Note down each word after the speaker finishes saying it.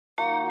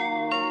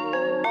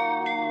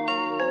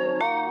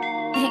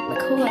Hi,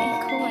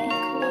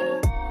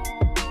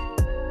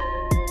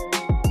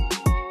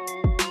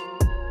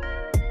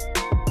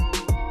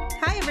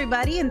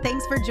 everybody, and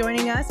thanks for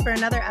joining us for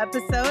another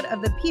episode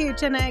of the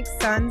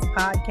PHNX Suns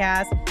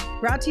podcast,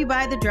 brought to you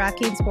by the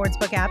DraftKings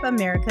Sportsbook app,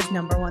 America's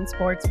 #1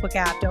 sportsbook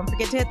app. Don't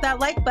forget to hit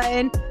that like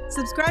button,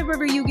 subscribe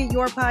wherever you get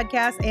your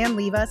podcast, and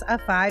leave us a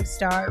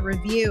 5-star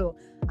review.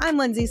 I'm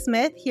Lindsay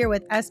Smith, here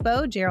with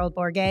Espo, Gerald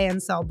Bourget,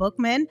 and Saul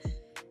Bookman.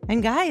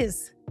 And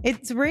guys,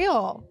 it's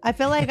real. I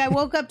feel like I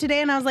woke up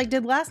today and I was like,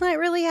 did last night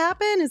really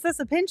happen? Is this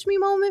a pinch me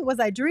moment? Was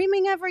I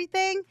dreaming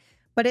everything?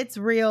 But it's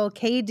real.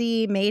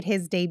 KD made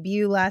his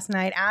debut last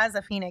night as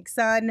a Phoenix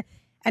Sun.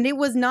 And it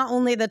was not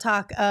only the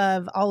talk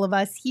of all of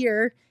us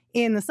here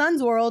in the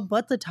Suns world,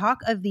 but the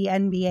talk of the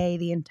NBA.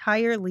 The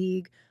entire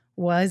league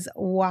was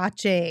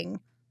watching.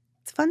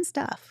 It's fun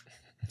stuff.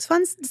 It's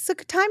fun. It's a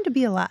good time to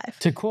be alive.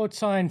 To quote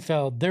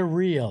Seinfeld, they're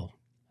real.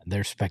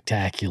 They're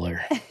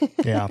spectacular.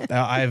 Yeah,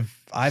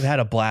 I've had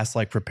a blast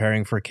like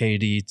preparing for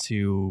KD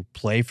to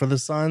play for the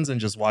Suns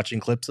and just watching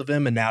clips of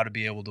him, and now to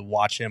be able to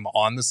watch him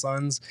on the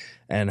Suns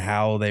and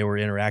how they were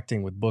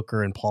interacting with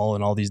Booker and Paul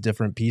and all these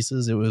different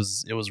pieces. It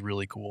was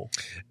really cool.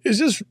 It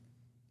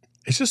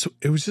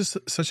was just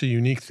such a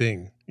unique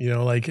thing. You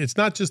know, like it's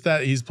not just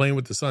that he's playing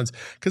with the Suns,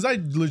 because I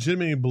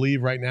legitimately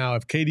believe right now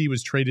if KD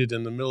was traded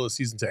in the middle of the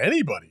season to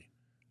anybody,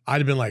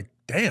 I'd have been like,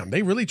 damn,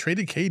 they really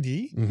traded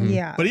KD? Mm-hmm.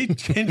 Yeah. But he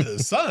came to the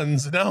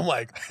Suns, and now I'm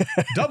like,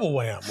 double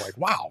wham. Like,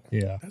 wow.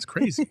 Yeah. That's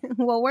crazy.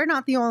 Well, we're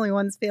not the only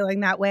ones feeling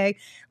that way.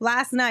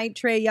 Last night,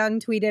 Trae Young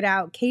tweeted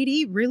out,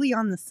 KD really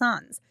on the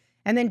Suns.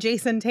 And then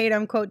Jayson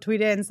Tatum quote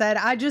tweeted and said,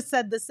 I just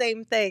said the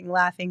same thing,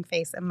 laughing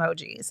face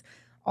emojis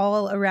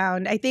all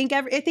around. I think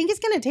it's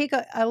going to take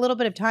a little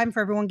bit of time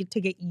for everyone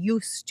to get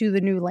used to the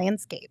new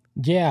landscape.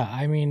 Yeah,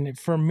 I mean,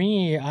 for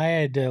me, I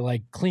had to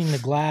like clean the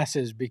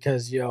glasses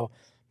because,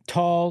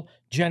 tall,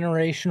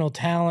 generational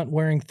talent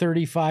wearing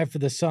 35 for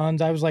the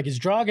Suns. I was like, is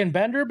Dragan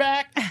Bender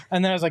back?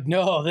 And then I was like,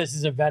 no, this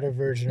is a better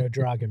version of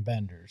Dragan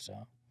Bender.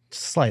 So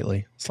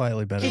Slightly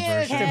better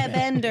version.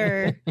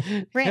 Bender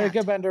rant.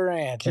 Kevin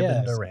Durant.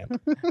 Kevin Yes.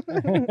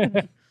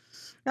 Durant.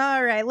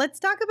 All right, let's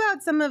talk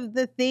about some of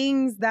the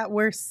things that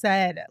were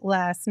said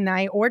last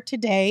night or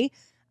today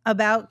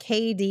about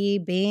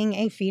KD being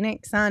a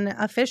Phoenix Sun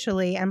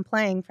officially and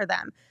playing for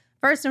them.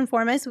 First and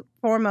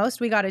foremost,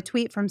 we got a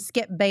tweet from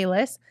Skip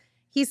Bayless.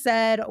 He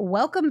said,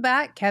 welcome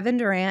back, Kevin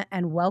Durant,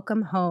 and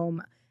welcome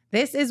home.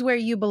 This is where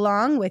you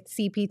belong with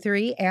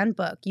CP3 and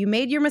Book. You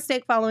made your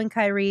mistake following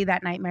Kyrie.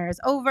 That nightmare is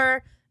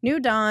over.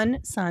 New dawn,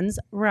 Suns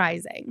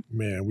rising.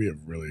 Man, we have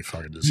really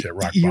fucking just hit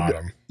rock You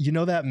bottom.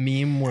 know that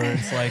meme where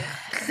it's like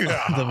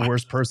the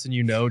worst person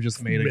you know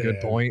just made a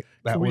good point?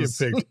 That Could we was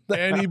have picked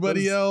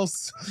anybody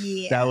else?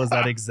 Yeah. that was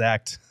that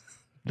exact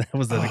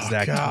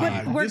God.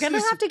 But tweet. we're This going to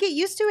is- have to get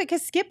used to it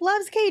because Skip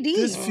loves KD.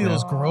 This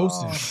feels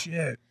gross as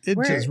shit. It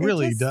just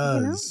really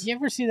does. You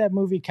ever see that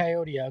movie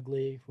Coyote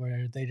Ugly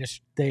where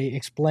they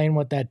explain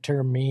what that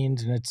term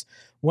means, and it's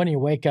when you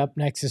wake up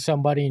next to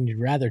somebody and you'd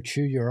rather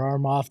chew your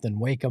arm off than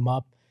wake them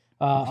up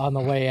on the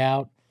way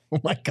out? Oh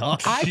my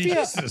gosh.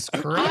 Jesus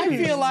Christ. I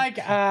feel like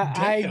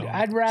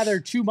I'd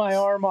rather chew my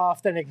arm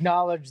off than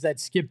acknowledge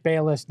that Skip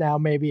Bayless now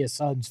may be a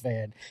Suns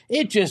fan.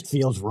 It just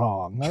feels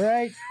wrong, all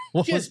right?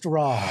 Just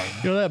wrong.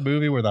 You know that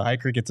movie where the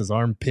hiker gets his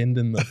arm pinned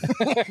in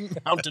the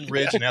mountain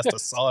ridge and has to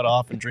saw it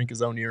off and drink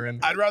his own urine?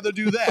 I'd rather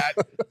do that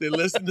than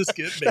listen to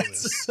Skip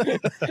Bayless.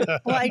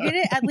 Well, I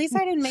didn't. At least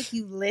I didn't make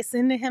you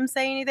listen to him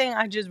say anything.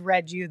 I just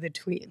read you the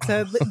tweet.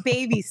 So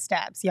baby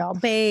steps, y'all.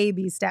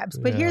 Baby steps.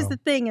 But here's the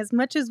thing: as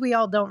much as we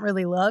all don't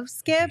really love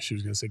Skip, She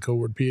was going to say code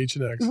word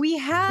PHNX. we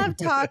have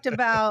talked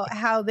about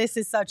how this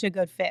is such a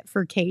good fit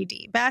for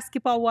KD,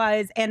 basketball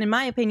wise, and in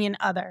my opinion,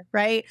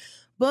 right?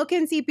 Book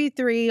and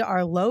CP3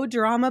 are low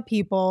drama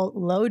people,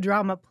 low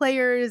drama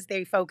players.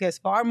 They focus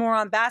far more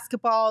on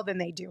basketball than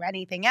they do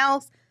anything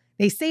else.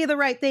 They say the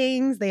right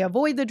things. They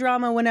avoid the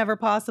drama whenever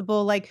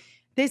possible. Like,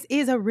 this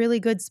is a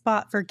really good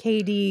spot for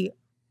KD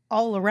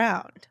all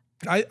around.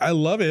 I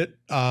love it.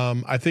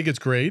 I think it's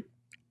great.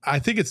 I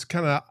think it's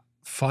kind of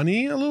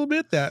funny a little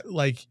bit that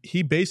like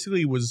he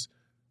basically was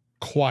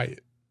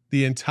quiet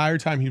the entire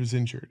time he was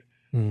injured.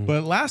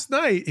 But last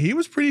night he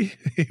was pretty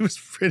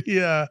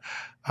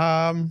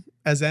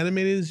as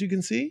animated as you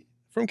can see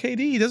from KD.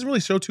 He doesn't really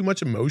show too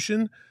much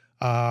emotion.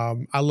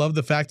 I love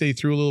the fact that he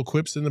threw a little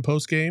quips in the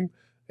post game,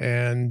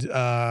 and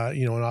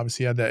and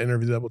obviously had that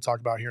interview that we'll talk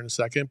about here in a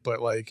second. But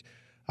like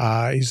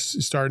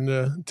he's starting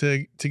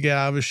to get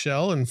out of his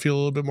shell and feel a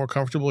little bit more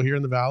comfortable here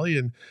in the Valley.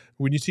 And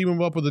when you team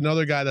him up with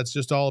another guy that's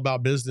just all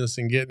about business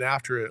and getting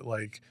after it,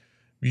 like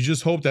you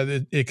just hope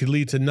that it could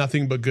lead to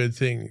nothing but good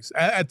things.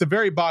 At the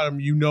very bottom,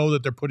 you know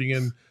that they're putting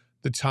in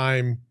the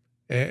time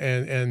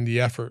and the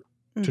effort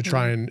to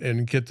try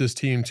and get this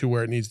team to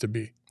where it needs to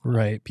be.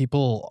 Right.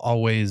 People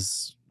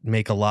always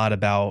make a lot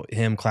about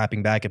him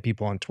clapping back at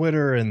people on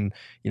Twitter and,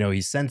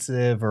 he's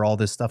sensitive or all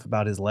this stuff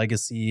about his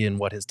legacy and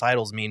what his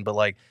titles mean. But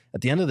like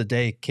at the end of the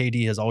day,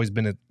 KD has always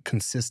been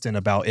consistent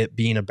about it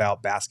being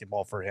about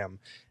basketball for him.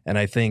 And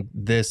I think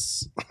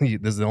this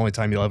is the only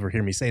time you'll ever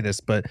hear me say this,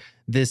 but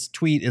this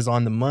tweet is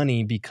on the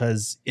money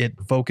because it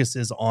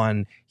focuses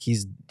on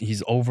he's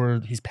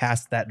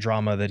past that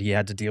drama that he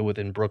had to deal with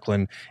in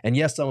Brooklyn. And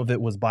yes, some of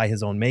it was by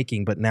his own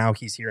making, but now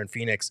he's here in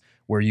Phoenix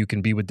where you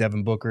can be with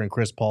Devin Booker and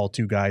Chris Paul,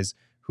 two guys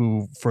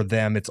who for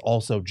them, it's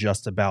also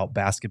just about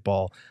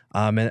basketball.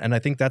 And I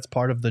think that's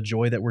part of the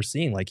joy that we're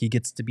seeing. Like he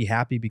gets to be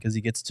happy because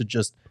he gets to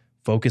just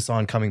focus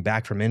on coming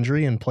back from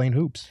injury and playing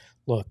hoops.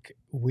 Look,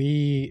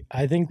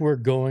 I think we're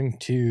going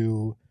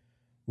to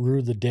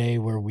rue the day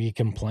where we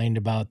complained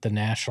about the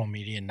national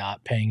media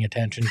not paying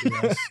attention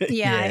to us.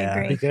 Yeah, I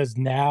agree. Because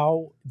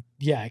now,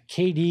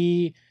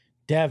 KD,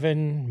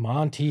 Devin,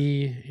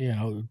 Monty,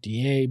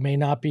 DA may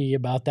not be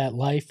about that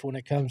life when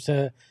it comes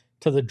to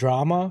the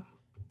drama,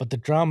 but the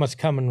drama's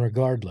coming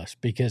regardless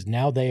because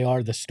now they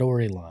are the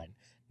storyline.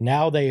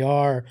 Now they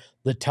are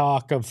the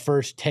talk of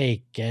First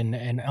Take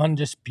and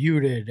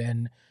Undisputed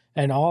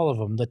and all of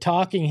them. The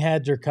talking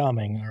heads are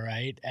coming, all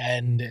right?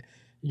 And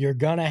you're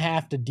going to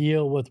have to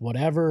deal with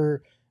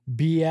whatever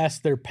BS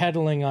they're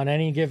peddling on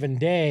any given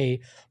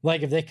day.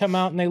 Like if they come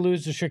out and they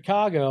lose to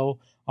Chicago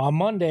on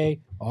Monday,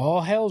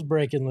 all hell's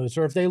breaking loose.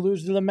 Or if they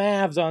lose to the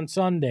Mavs on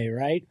Sunday,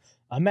 right?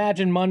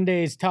 Imagine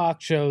Monday's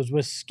talk shows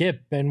with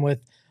Skip and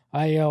with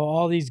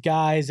all these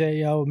guys,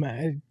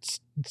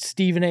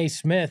 Stephen A.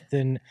 Smith,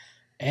 and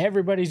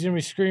everybody's going to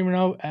be screaming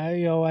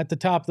at the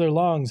top of their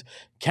lungs,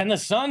 can the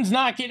Suns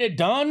not get it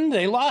done?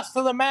 They lost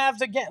to the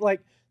Mavs again.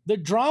 Like, the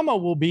drama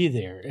will be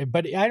there,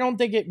 but I don't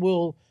think it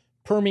will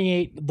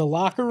permeate the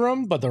locker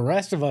room, but the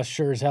rest of us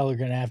sure as hell are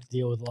going to have to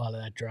deal with a lot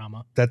of that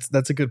drama.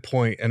 That's a good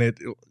point. And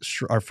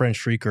our friend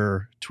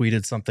Shrieker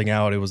tweeted something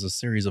out. It was a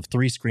series of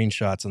 3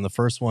 screenshots, and the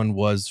first one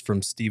was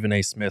from Stephen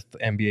A. Smith,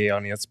 NBA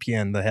on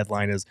ESPN. The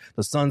headline is,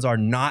 "The Suns are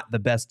not the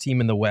best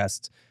team in the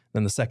West."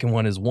 Then the second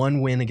one is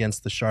 1 win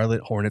against the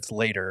Charlotte Hornets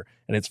later.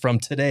 And it's from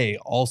today,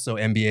 also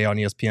NBA on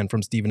ESPN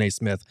from Stephen A.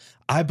 Smith.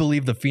 "I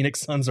believe the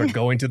Phoenix Suns are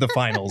going to the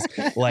finals."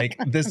 Like,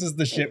 this is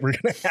the shit we're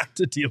going to have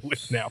to deal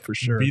with now for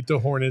sure. Beat the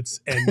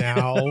Hornets, and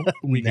now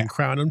we can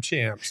crown them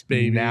champs,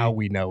 baby. Now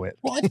we know it.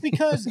 Well, it's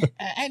because,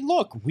 and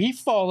look, we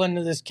fall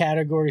into this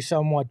category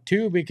somewhat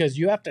too because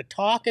you have to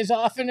talk as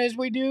often as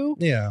we do.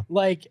 Yeah.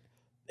 Like,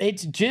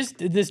 it's just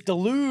this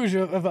deluge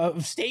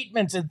of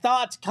statements and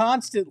thoughts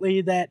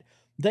constantly that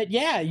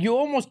you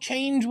almost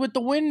change with the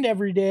wind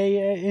every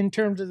day in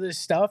terms of this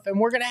stuff.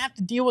 And we're going to have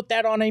to deal with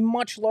that on a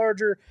much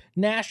larger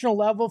national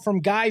level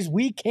from guys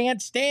we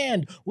can't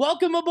stand.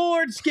 Welcome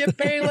aboard, Skip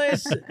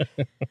Bayless.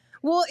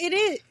 Well, it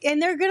is.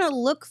 And they're going to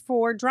look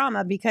for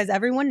drama because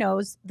everyone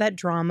knows that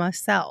drama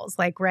sells.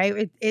 Like,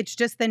 right? It's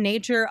just the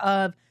nature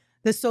of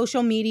the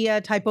social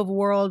media type of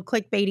world,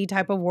 clickbaity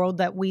type of world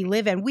that we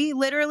live in. We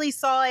literally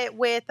saw it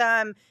with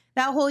that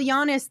whole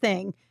Giannis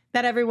thing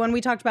that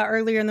we talked about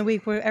earlier in the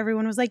week, where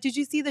everyone was like, did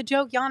you see the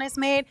joke Giannis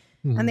made?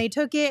 Mm-hmm. And they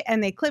took it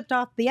and they clipped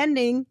off the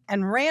ending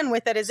and ran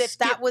with it as if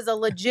that was a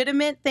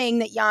legitimate thing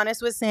that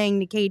Giannis was saying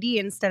to KD,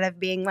 instead of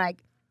being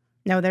like,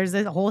 no, there's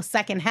a whole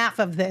second half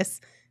of this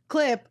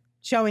clip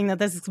showing that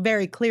this is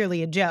very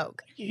clearly a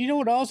joke. You know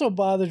what also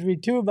bothers me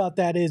too about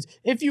that is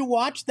if you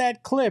watch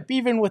that clip,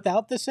 even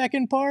without the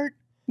second part,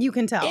 you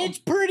can tell. It's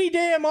pretty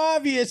damn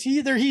obvious.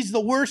 Either he's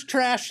the worst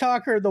trash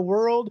talker in the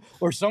world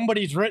or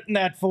somebody's written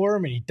that for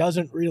him and he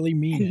doesn't really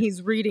mean it. And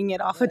he's reading it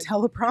off a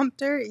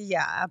teleprompter.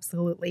 Yeah,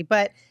 absolutely.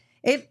 But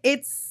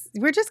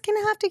we're just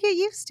going to have to get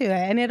used to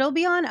it. And it'll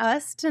be on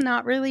us to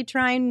not really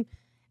try and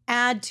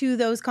add to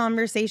those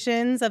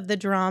conversations of the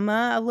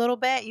drama a little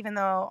bit, even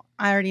though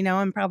I already know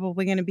I'm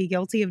probably going to be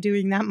guilty of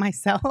doing that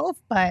myself.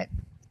 But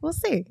we'll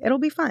see. It'll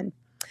be fun.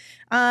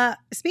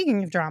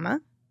 Speaking of drama,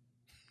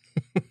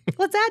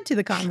 let's add to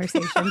the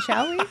conversation,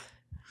 shall we?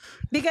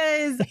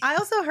 Because I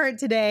also heard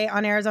today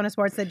on Arizona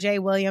Sports that Jay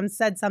Williams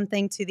said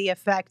something to the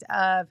effect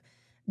of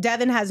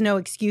Devin has no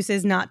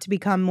excuses not to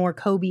become more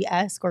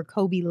Kobe-esque or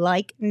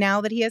Kobe-like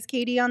now that he has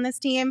KD on this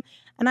team.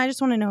 And I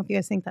just want to know if you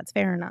guys think that's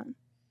fair or not.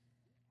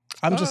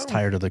 I'm just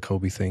tired of the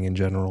Kobe thing in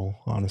general,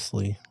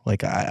 honestly.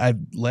 Like, I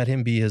let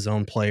him be his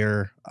own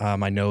player.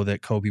 I know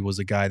that Kobe was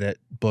a guy that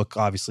Book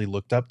obviously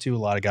looked up to. A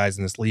lot of guys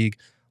in this league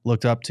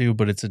looked up to,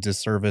 but it's a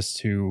disservice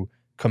to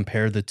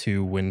compare the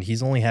two when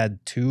he's only had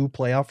 2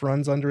 playoff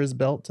runs under his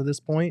belt to this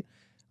point.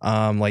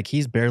 Like,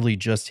 he's barely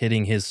just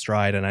hitting his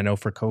stride. And I know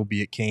for Kobe,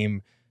 it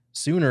came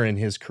sooner in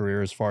his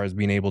career as far as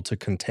being able to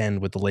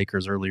contend with the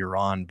Lakers earlier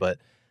on. But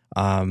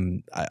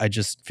I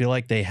just feel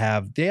like they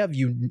have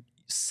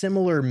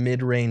similar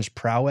mid-range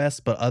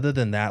prowess, but other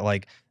than that,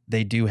 like,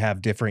 they do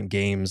have different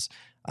games.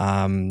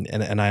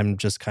 And I'm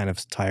just kind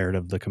of tired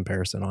of the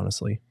comparison,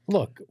 honestly.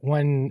 Look,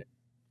 when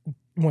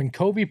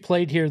Kobe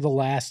played here the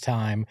last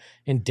time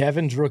in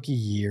Devin's rookie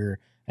year,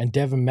 and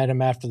Devin met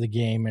him after the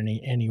game, and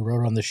he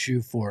wrote on the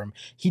shoe for him.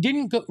 He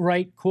didn't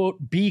write,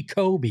 quote, be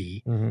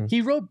Kobe.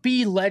 He wrote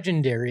be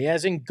legendary,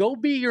 as in go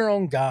be your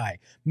own guy,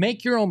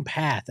 make your own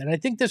path. And I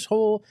think this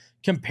whole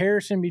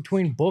comparison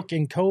between Book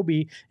and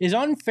Kobe is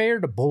unfair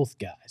to both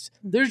guys.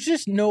 There's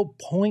just no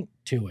point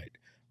to it,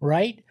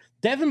 right?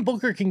 Devin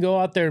Booker can go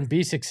out there and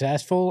be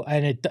successful,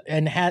 and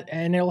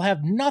it'll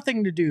have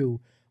nothing to do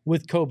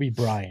with Kobe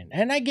Bryant.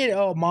 And I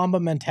get Mamba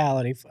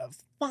mentality.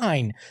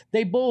 Fine,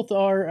 they both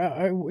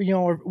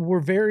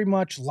were very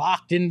much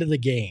locked into the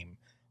game.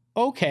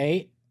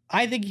 Okay,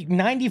 I think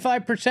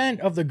 95%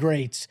 of the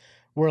greats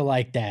were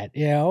like that.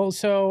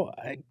 So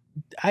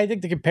I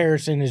think the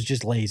comparison is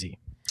just lazy.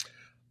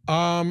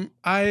 I'm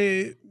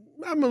a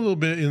little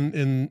bit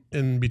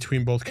in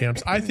between both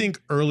camps. I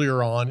think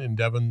earlier on in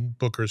Devin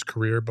Booker's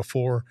career,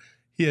 before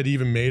he had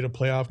even made a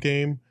playoff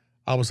game,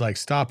 I was like,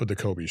 stop with the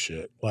Kobe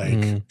shit.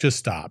 Like, just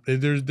stop.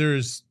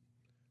 There's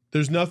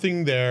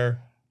nothing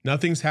there.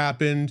 Nothing's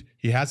happened.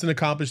 He hasn't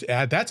accomplished.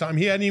 At that time,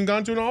 he hadn't even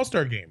gone to an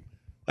All-Star game.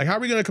 Like, how are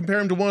we going to compare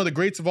him to one of the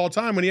greats of all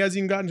time when he hasn't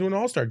even gotten to an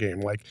All-Star game?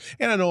 Like,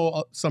 and I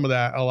know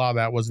a lot of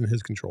that wasn't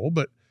his control,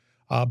 but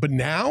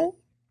now,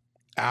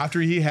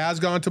 after he has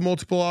gone to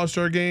multiple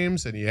All-Star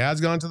games and he has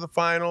gone to the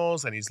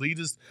finals and he's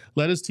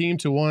led his team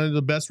to one of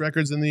the best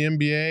records in the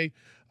NBA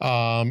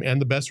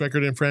and the best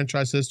record in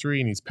franchise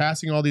history, and he's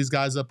passing all these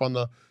guys up on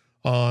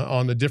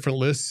the different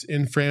lists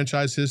in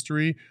franchise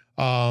history,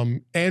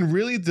 and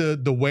really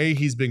the way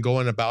he's been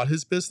going about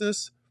his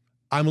business,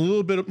 I'm a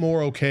little bit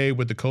more okay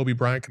with the Kobe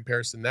Bryant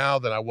comparison now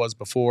than I was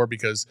before,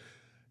 because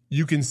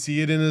you can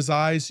see it in his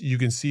eyes, you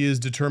can see his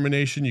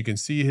determination, you can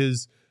see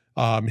his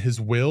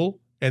will.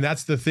 And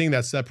that's the thing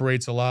that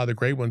separates a lot of the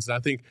great ones. And I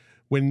think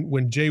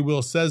when Jay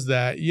Will says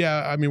that,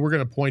 yeah, I mean, we're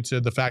going to point to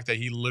the fact that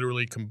he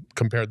literally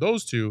compared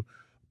those two.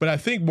 But I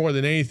think more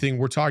than anything,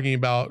 we're talking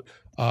about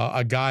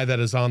a guy that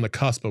is on the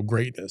cusp of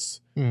greatness.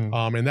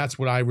 And that's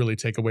what I really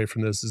take away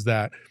from this, is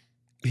that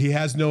he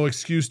has no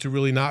excuse to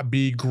really not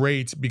be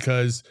great,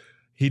 because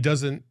he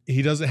doesn't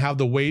have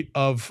the weight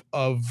of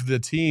the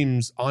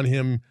teams on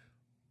him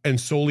and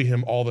solely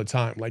him all the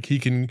time. Like, he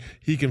can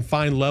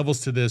find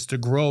levels to this to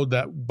grow,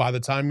 that by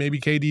the time maybe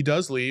KD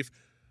does leave,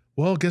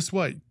 well, guess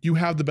what? You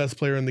have the best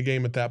player in the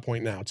game at that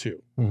point now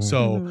too.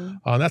 So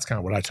that's kind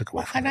of what I took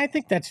away from and it. I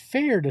think that's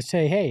fair to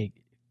say, hey,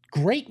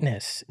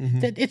 greatness,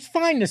 that it's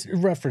fine to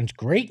reference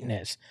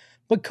greatness,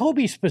 but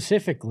Kobe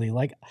specifically,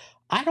 like,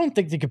 I don't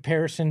think the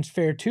comparison's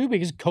fair too,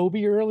 because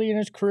Kobe early in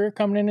his career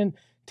coming into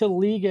the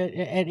league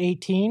at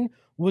 18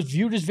 was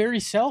viewed as very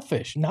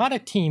selfish, not a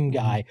team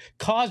guy,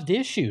 caused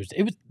issues.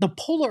 It was the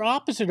polar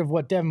opposite of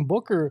what Devin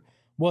Booker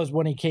was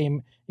when he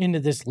came into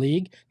this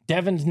league.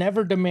 Devin's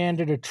never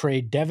demanded a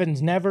trade.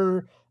 Devin's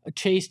never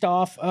chased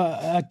off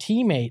a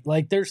teammate.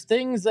 Like, there's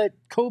things that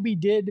Kobe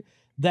did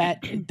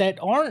that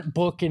aren't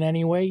Book in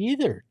any way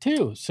either,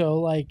 too. So,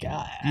 like,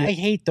 I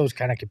hate those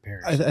kind of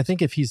comparisons. I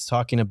think if he's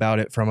talking about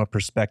it from a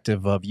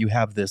perspective of, you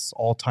have this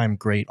all-time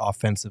great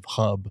offensive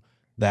hub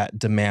that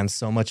demands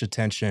so much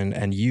attention,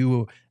 and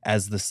you,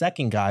 as the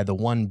second guy, the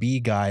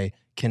 1B guy,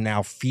 can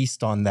now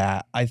feast on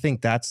that. I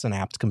think that's an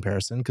apt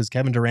comparison, because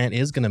Kevin Durant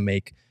is going to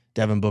make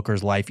Devin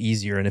Booker's life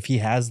easier. And if he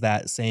has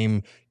that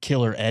same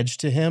killer edge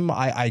to him,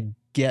 I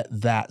get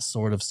that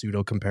sort of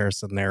pseudo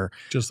comparison there.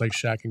 Just like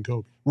Shaq and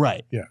Kobe.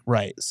 Right. Yeah.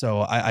 Right.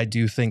 So I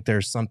do think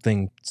there's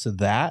something to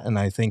that, and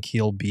I think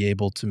he'll be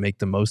able to make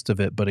the most of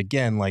it. But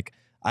again, like,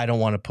 I don't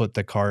want to put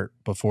the cart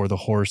before the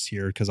horse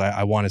here, because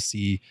I want to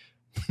see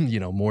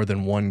more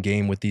than one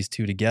game with these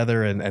two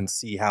together and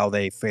see how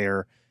they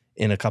fare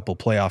in a couple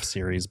playoff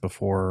series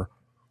before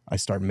I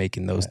start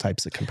making those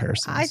types of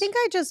comparisons. I think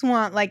I just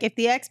want, like, if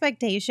the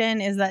expectation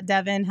is that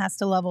Devin has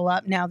to level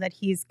up now that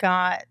he's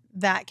got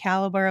that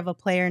caliber of a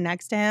player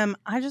next to him,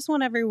 I just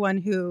want everyone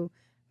who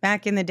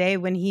back in the day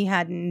when he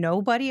had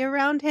nobody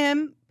around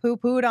him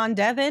poo-pooed on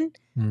Devin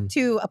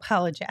to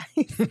apologize.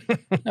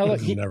 No, look,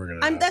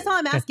 that's all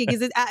I'm asking.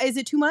 Is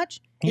it too much?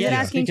 Is it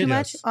asking too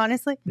much,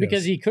 honestly?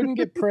 Because he couldn't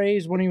get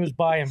praise when he was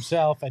by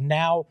himself, and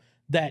now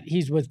that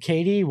he's with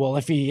KD, well,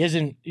 if he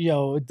isn't,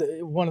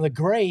 one of the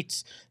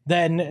greats,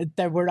 then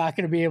we're not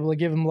going to be able to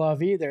give him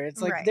love either.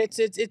 It's like,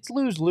 it's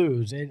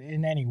lose-lose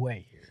in any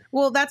way here.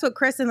 Well, that's what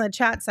Chris in the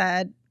chat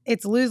said.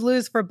 It's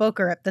lose-lose for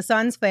Booker. If the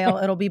Suns fail,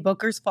 it'll be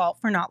Booker's fault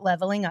for not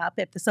leveling up.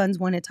 If the Suns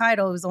win a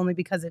title, it was only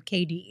because of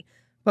KD.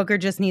 Booker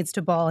just needs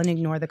to ball and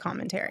ignore the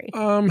commentary.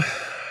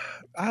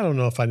 I don't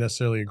know if I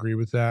necessarily agree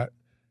with that,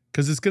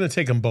 because it's going to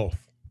take them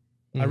both.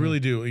 I really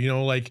do.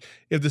 Like,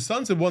 if the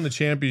Suns had won the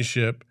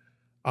championship,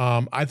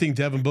 I think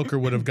Devin Booker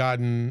would have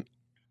gotten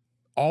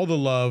all the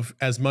love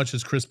as much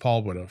as Chris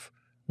Paul would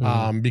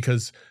have,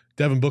 because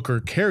Devin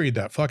Booker carried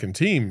that fucking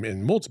team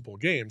in multiple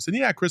games. And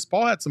yeah, Chris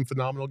Paul had some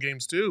phenomenal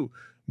games too.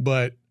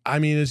 But I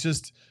mean, it's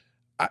just,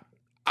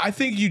 I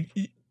think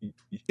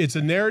it's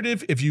a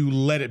narrative if you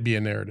let it be a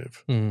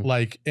narrative.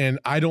 And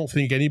I don't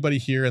think anybody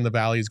here in the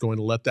Valley is going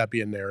to let that be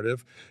a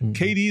narrative.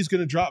 KD is going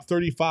to drop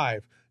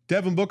 35.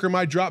 Devin Booker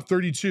might drop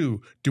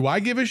 32. Do I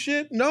give a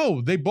shit?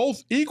 No, they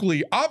both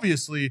equally,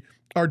 obviously,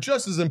 are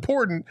just as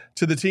important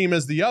to the team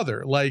as the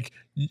other. Like,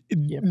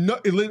 no,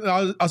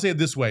 I'll say it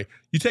this way.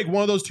 You take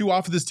one of those two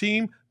off of this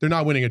team, they're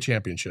not winning a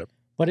championship.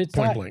 But it's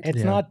Point not. blank.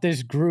 It's not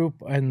this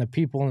group and the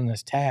people in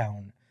this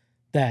town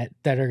that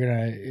are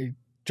gonna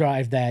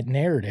drive that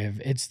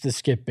narrative. It's the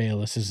Skip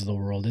Baylesses of the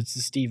world. It's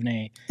the Stephen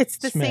A. It's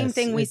the same Smiths.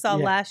 thing we saw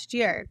last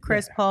year.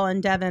 Chris Paul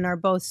and Devin are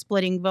both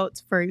splitting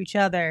votes for each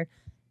other.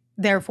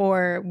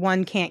 Therefore,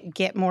 one can't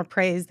get more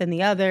praise than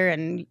the other,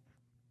 and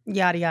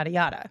yada yada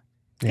yada.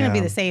 It's going to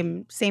be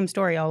the same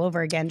story all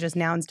over again. Just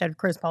now, instead of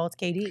Chris Paul, it's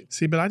KD.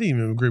 See, but I didn't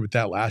even agree with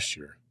that last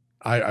year.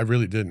 I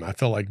really didn't. I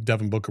felt like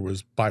Devin Booker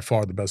was by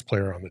far the best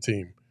player on the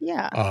team.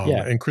 Yeah.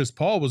 And Chris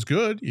Paul was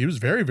good. He was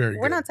very, very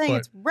good. We're not saying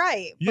it's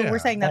right, but we're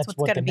saying that's what's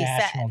going to be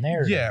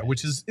said. Yeah,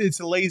 which is, it's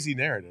a lazy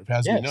narrative,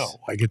 as we know.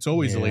 Like, it's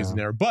always a lazy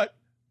narrative. But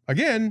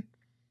again,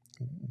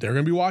 they're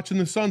going to be watching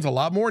the Suns a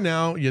lot more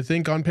now. You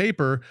think on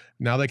paper,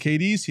 now that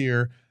KD's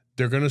here,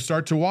 they're going to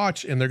start to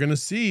watch and they're going to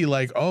see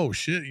like, oh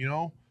shit, you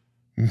know,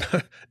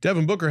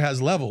 Devin Booker has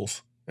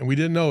levels and we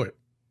didn't know it.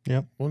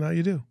 Yep. Well, now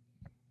you do.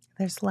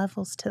 There's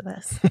levels to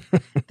this.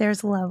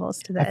 There's levels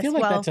to this. I feel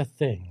like that's a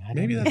thing.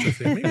 Maybe that's a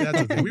thing. Maybe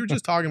that's a thing. We were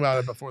just talking about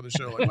it before the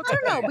show. Like, I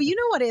don't know, but you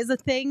know what is a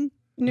thing?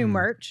 New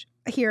merch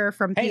here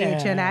from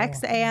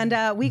PHNX.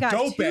 And we got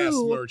dope ass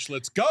two merch.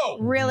 Let's go.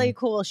 really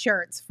cool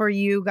shirts for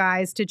you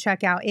guys to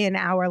check out in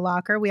our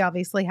locker. We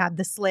obviously have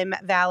the Slim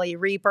Valley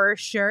Reaper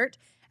shirt,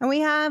 and we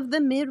have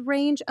the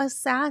Mid-Range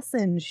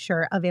Assassin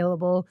shirt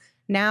available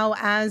now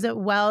as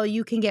well.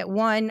 You can get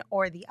one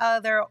or the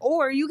other,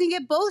 or you can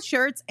get both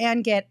shirts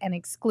and get an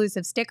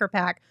exclusive sticker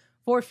pack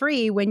for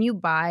free when you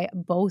buy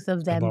both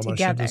of them I bought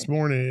together. my shit this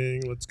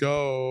morning. Let's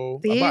go.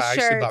 These I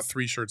actually shirts bought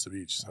 3 shirts of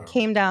each. So.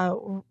 Came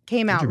out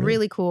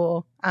really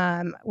cool.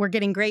 We're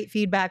getting great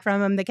feedback from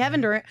them.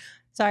 The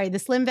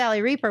Slim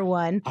Valley Reaper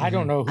one. I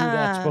don't know who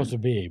that's supposed to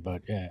be,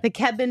 but yeah. The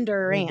Kevin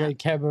Durant.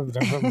 Kevin. Hey,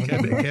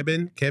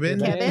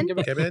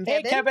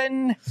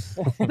 Kevin.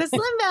 The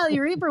Slim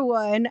Valley Reaper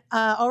one.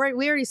 All right,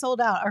 we already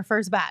sold out our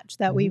first batch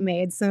that we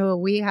made, so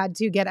we had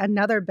to get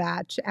another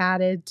batch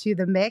added to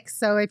the mix.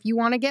 So if you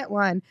want to get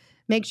one,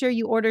 make sure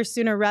you order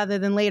sooner rather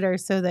than later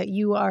so that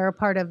you are a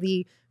part of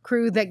the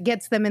crew that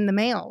gets them in the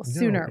mail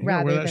sooner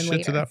rather wear than that shit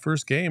later. to that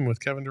first game with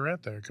Kevin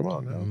Durant there. Come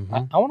on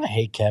now. I want a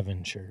Hey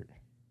Kevin shirt.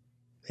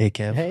 Hey,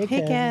 Kev. Hey,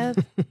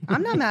 Kev.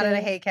 I'm not mad at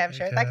a Hey Kev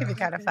shirt. That could be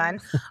kind of fun.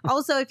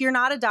 Also, if you're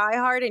not a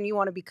diehard and you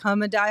want to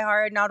become a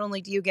diehard, not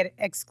only do you get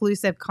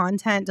exclusive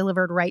content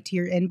delivered right to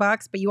your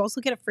inbox, but you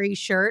also get a free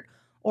shirt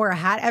or a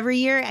hat every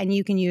year, and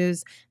you can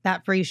use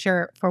that free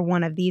shirt for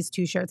one of these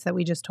 2 shirts that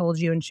we just told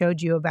you and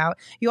showed you about.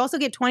 You also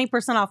get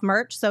 20% off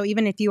merch, so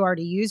even if you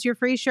already use your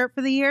free shirt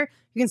for the year,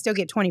 you can still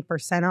get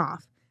 20%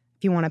 off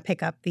if you want to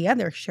pick up the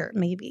other shirt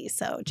maybe.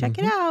 So check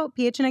it out,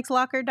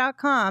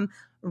 phnxlocker.com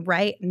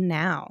right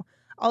now.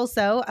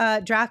 Also,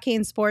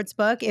 DraftKings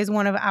Sportsbook is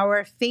one of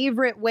our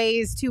favorite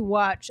ways to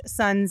watch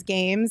Suns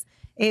games.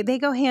 They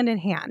go hand in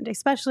hand,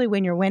 especially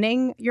when you're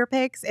winning your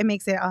picks. It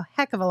makes it a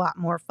heck of a lot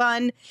more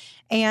fun.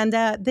 And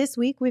this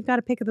week, we've got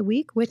a pick of the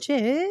week, which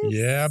is...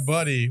 Yeah,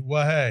 buddy.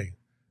 Well, hey,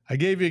 I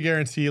gave you a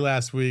guarantee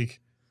last week.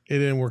 It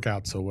didn't work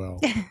out so well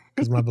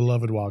because my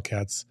beloved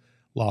Wildcats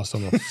lost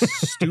on a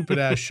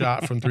stupid-ass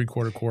shot from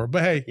three-quarter court.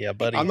 But hey, yeah,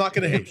 buddy. I'm not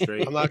going to hate.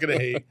 I'm not going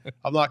to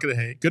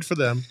hate. Good for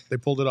them. They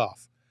pulled it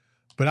off.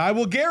 But I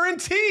will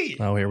guarantee.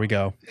 Oh, here we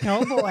go.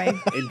 Oh, boy.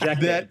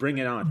 Inject that. Bring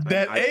it on.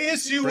 That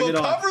ASU will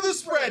cover the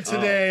spread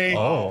today.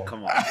 Oh,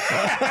 come on.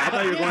 I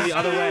thought you were going the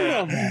other way.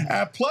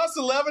 At plus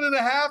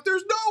 11.5,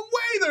 there's no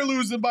way they're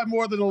losing by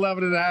more than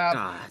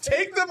 11.5.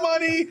 Take the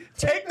money,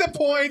 take the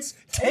points,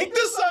 take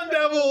the Sun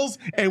Devils,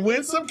 and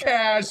win some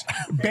cash,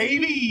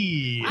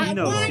 baby. You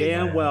know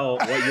damn well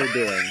what you're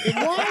doing.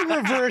 Why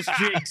reverse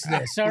jinx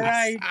this, all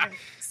right?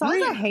 Saul's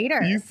a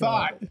hater. You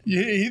thought.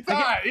 He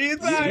thought. You got me. You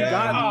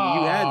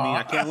had me.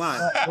 I can't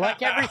lie.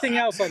 Like everything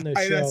else on this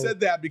show. I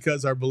said that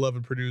because our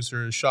beloved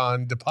producer,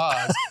 Sean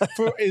DePaz.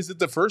 Is it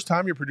the first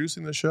time you're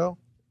producing the show?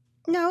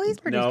 No, he's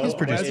produced. No, he's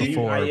produced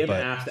before. I am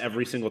but... asked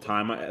every single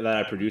time that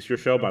I produce your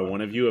show by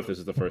one of you if this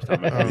is the first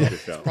time I produce your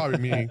show. Probably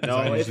me.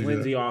 No, it's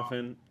Lindsay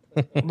often.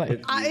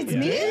 It's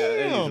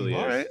me.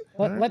 All right.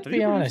 Let's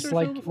be honest.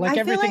 Like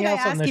everything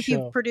else on this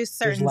show, you've produced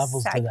certain there's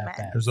levels segments.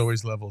 to that. There's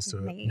always levels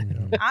to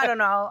it. I don't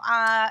know.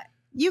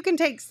 You can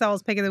take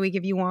Saul's pick of the week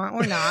if you want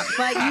or not,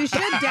 but you should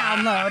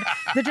download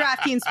the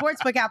DraftKings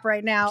Sportsbook app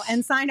right now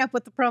and sign up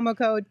with the promo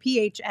code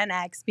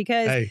PHNX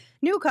because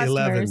new customers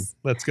 11.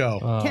 Let's go.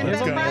 can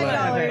bet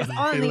 $5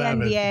 on the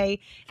 11. NBA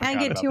and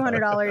get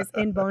 $200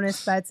 in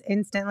bonus bets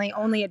instantly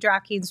only at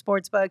DraftKings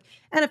Sportsbook,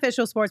 an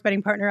official sports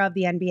betting partner of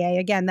the NBA.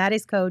 Again, that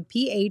is code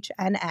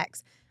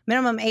PHNX.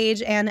 Minimum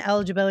age and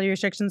eligibility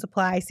restrictions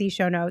apply. See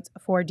show notes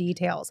for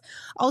details.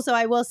 Also,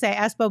 I will say,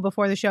 Espo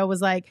before the show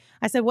was like,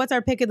 I said, what's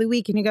our pick of the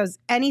week? And he goes,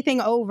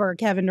 anything over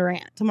Kevin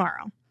Durant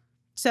tomorrow.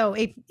 So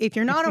if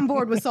you're not on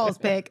board with Saul's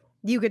pick,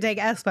 You could take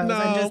Expos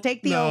and just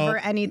take the over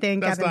anything.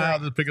 That's Kevin not how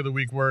Durant. the pick of the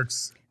week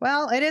works.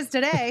 Well, it is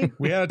today.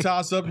 We had a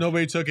toss up.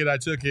 Nobody took it. I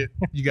took it.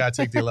 You got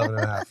to take the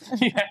 11.5.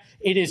 Yeah,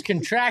 it is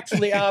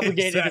contractually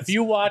obligated. If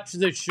you watch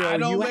the show, I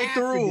don't you make have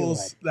the to do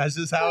rules. it. That's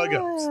just how it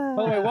goes.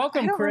 By the way, I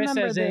welcome, don't Chris,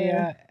 remember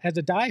as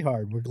a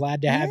diehard. We're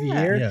glad to have you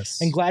Yeah. here,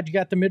 Yes. and glad you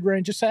got the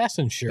mid-range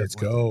assassin shirt. Let's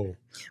with it. go.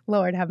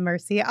 Lord have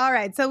mercy. All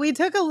right. So we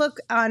took a look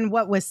on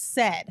what was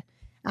said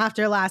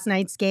after last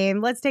night's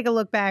game. Let's take a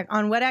look back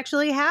on what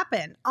actually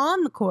happened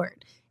on the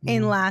court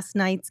in last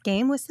night's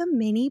game with some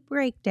mini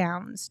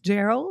breakdowns.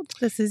 Gerald,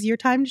 this is your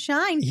time to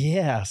shine.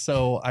 Yeah,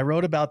 so I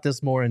wrote about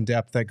this more in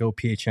depth at Go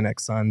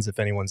PHNX Suns if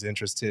anyone's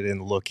interested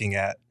in looking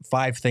at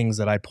 5 things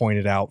that I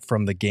pointed out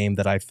from the game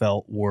that I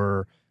felt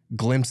were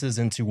glimpses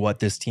into what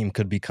this team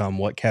could become,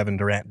 what Kevin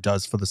Durant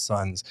does for the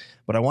Suns.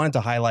 But I wanted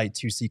to highlight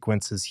 2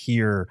 sequences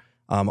here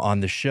on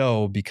the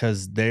show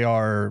because they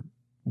are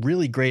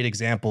really great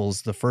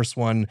examples. The first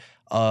one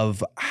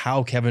of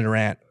how Kevin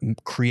Durant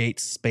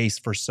creates space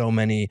for so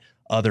many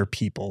other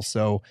people.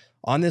 So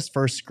on this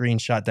first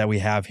screenshot that we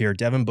have here,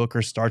 Devin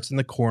Booker starts in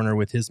the corner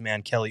with his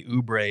man Kelly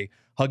Oubre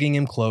hugging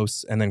him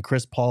close, and then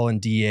Chris Paul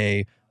and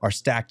DA are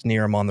stacked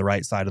near him on the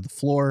right side of the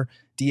floor.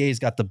 DA's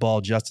got the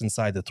ball just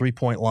inside the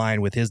three-point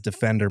line with his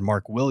defender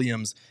Mark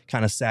Williams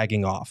kind of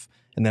sagging off.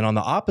 And then on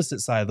the opposite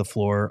side of the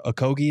floor,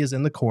 Okogie is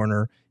in the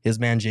corner. His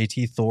man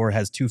JT Thor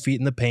has 2 feet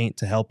in the paint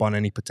to help on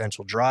any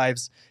potential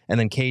drives. And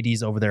then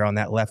KD's over there on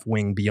that left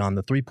wing beyond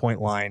the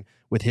three-point line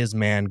with his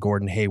man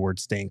Gordon Hayward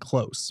staying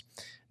close.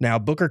 Now,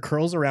 Booker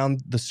curls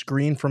around the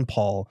screen from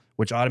Paul,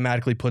 which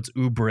automatically puts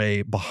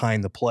Oubre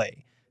behind the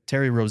play.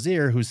 Terry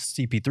Rozier, who's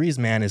CP3's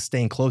man, is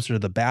staying closer to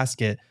the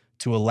basket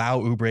to allow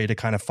Oubre to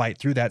kind of fight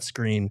through that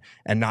screen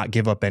and not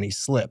give up any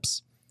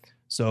slips.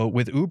 So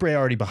with Oubre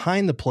already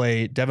behind the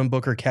play, Devin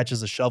Booker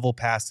catches a shovel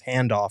pass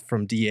handoff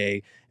from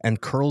DA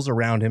and curls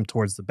around him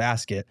towards the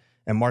basket.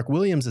 And Mark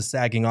Williams is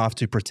sagging off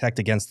to protect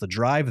against the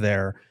drive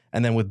there.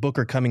 And then with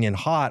Booker coming in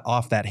hot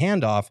off that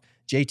handoff,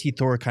 JT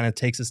Thor kind of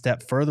takes a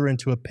step further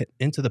into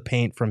the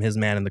paint from his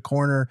man in the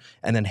corner.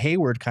 And then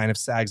Hayward kind of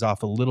sags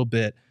off a little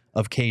bit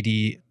of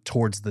KD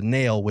towards the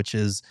nail,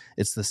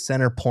 it's the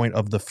center point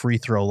of the free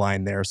throw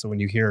line there. So when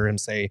you hear him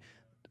say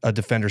a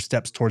defender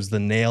steps towards the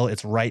nail,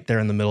 it's right there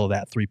in the middle of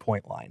that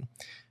 3-point line.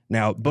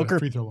 Now, Booker...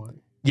 free throw line.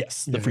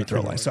 Yes, the free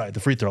throw line. Sorry,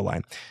 the free throw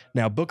line.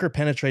 Now, Booker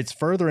penetrates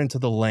further into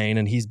the lane,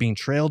 and he's being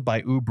trailed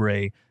by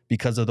Oubre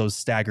because of those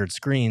staggered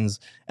screens,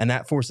 and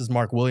that forces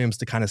Mark Williams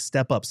to kind of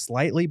step up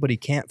slightly, but he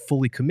can't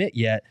fully commit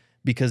yet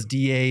because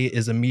DA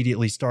is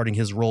immediately starting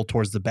his roll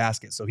towards the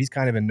basket. So he's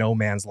kind of in no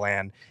man's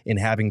land in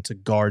having to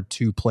guard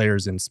 2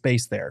 players in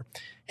space there.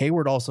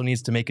 Hayward also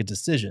needs to make a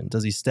decision.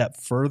 Does he step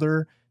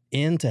further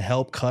in to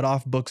help cut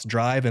off Book's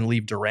drive and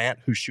leave Durant,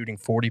 who's shooting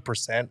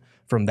 40%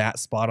 from that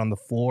spot on the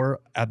floor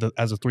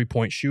as a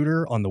 3-point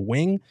shooter on the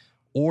wing,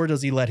 or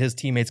does he let his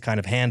teammates kind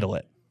of handle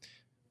it?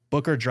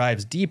 Booker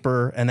drives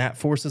deeper, and that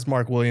forces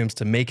Mark Williams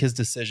to make his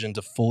decision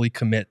to fully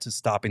commit to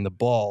stopping the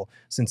ball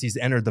since he's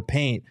entered the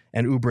paint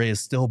and Oubre is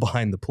still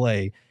behind the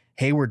play.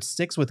 Hayward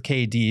sticks with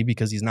KD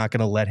because he's not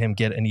going to let him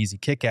get an easy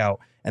kick out,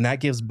 and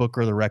that gives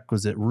Booker the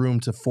requisite room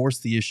to force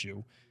the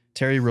issue.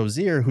 Terry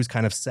Rozier, who's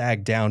kind of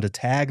sagged down to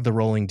tag the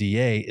rolling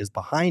DA, is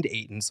behind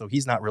Ayton, so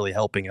he's not really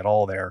helping at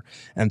all there.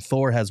 And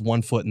Thor has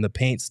 1 foot in the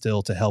paint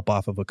still to help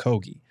off of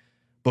Okogie.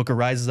 Booker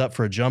rises up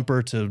for a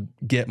jumper to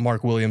get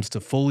Mark Williams to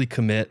fully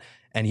commit,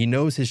 and he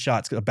knows his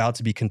shot's about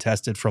to be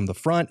contested from the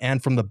front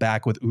and from the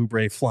back with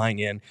Oubre flying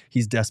in.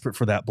 He's desperate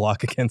for that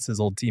block against his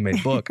old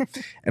teammate Book.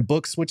 And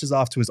Book switches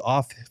off to his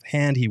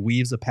offhand. He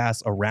weaves a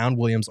pass around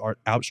Williams'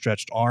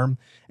 outstretched arm.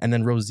 And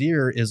then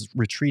Rozier is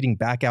retreating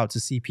back out to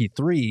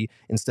CP3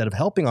 instead of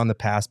helping on the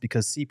pass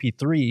because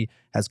CP3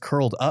 has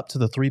curled up to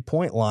the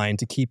 3-point line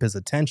to keep his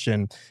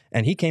attention.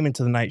 And he came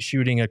into the night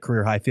shooting a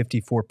career high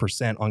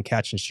 54% on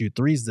catch and shoot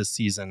threes this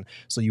season.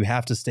 So you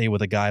have to stay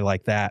with a guy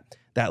like that.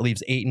 That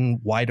leaves Ayton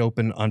wide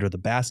open under the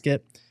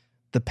basket.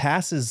 The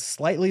pass is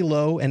slightly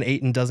low, and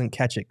Ayton doesn't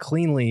catch it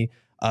cleanly,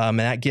 and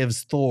that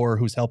gives Thor,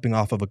 who's helping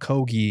off of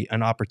Okogie,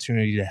 an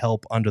opportunity to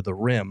help under the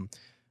rim.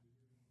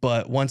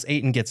 But once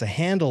Ayton gets a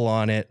handle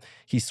on it,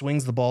 he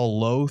swings the ball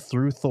low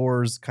through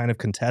Thor's kind of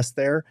contest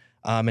there,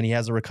 and he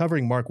has a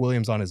recovering Mark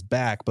Williams on his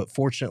back, but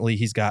fortunately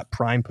he's got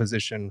prime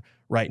position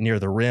right near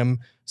the rim,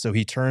 so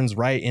he turns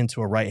right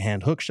into a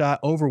right-hand hook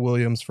shot over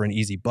Williams for an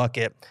easy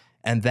bucket.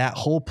 And that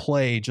whole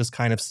play just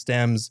kind of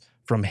stems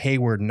from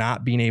Hayward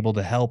not being able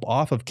to help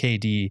off of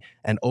KD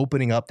and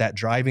opening up that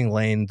driving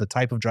lane, the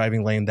type of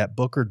driving lane that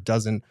Booker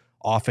doesn't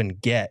often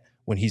get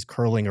when he's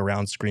curling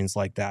around screens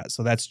like that.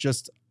 So that's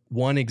just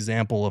one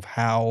example of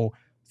how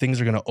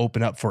things are going to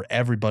open up for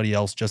everybody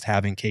else just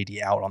having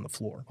KD out on the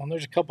floor. Well,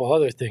 there's a couple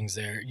other things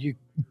there.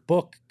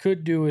 Book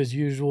could do as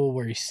usual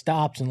where he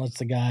stops and lets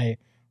the guy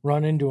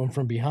run into him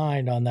from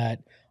behind on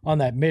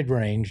that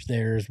mid-range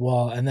there as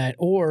well. And that,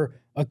 or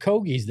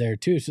Okogie's there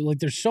too. So like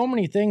there's so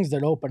many things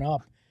that open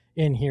up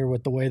in here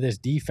with the way this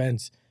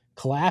defense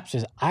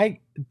collapses.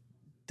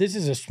 This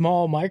is a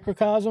small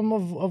microcosm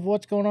of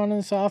what's going on in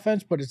this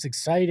offense, but it's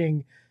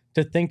exciting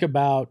to think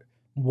about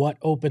what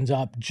opens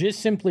up just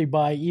simply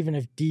by even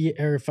if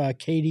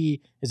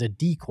KD is a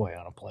decoy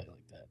on a play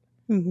like that.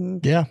 Mm-hmm.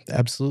 Yeah,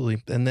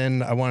 absolutely. And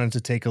then I wanted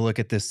to take a look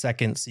at this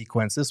second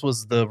sequence. This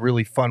was the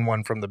really fun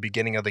one from the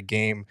beginning of the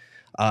game.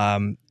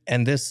 And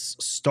this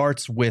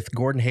starts with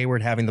Gordon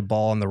Hayward having the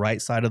ball on the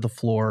right side of the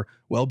floor,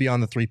 well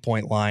beyond the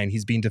three-point line.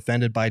 He's being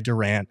defended by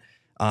Durant.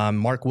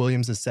 Mark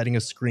Williams is setting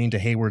a screen to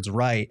Hayward's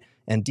right,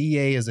 and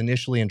DA is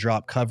initially in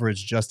drop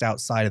coverage just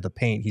outside of the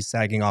paint. He's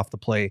sagging off the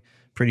play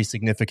pretty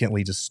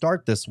significantly to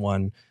start this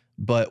one.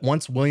 But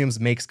once Williams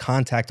makes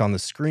contact on the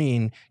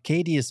screen,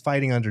 KD is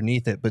fighting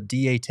underneath it, but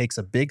DA takes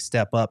a big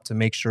step up to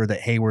make sure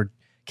that Hayward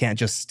can't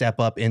just step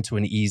up into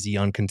an easy,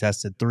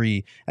 uncontested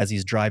three as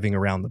he's driving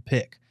around the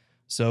pick.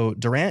 So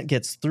Durant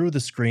gets through the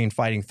screen,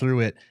 fighting through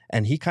it,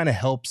 and he kind of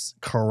helps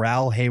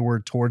corral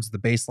Hayward towards the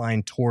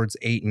baseline, towards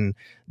Ayton.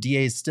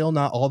 DA is still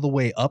not all the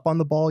way up on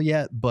the ball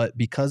yet, but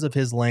because of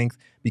his length,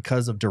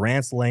 because of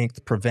Durant's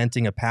length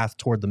preventing a path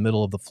toward the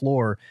middle of the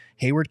floor,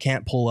 Hayward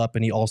can't pull up,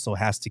 and he also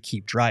has to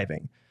keep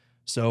driving.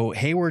 So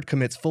Hayward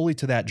commits fully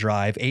to that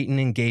drive. Ayton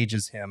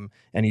engages him,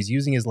 and he's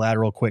using his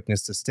lateral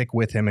quickness to stick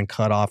with him and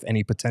cut off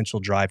any potential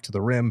drive to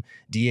the rim.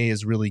 DA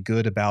is really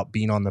good about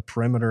being on the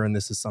perimeter, and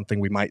this is something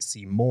we might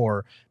see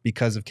more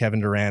because of Kevin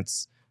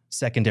Durant's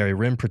secondary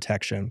rim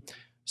protection.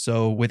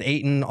 So with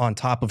Ayton on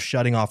top of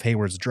shutting off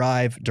Hayward's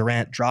drive,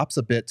 Durant drops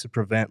a bit to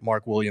prevent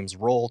Mark Williams'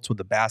 roll to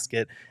the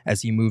basket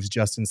as he moves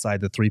just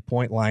inside the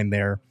three-point line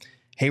there.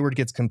 Hayward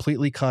gets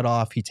completely cut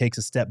off. He takes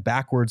a step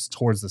backwards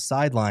towards the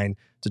sideline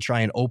to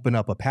try and open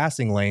up a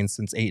passing lane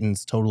since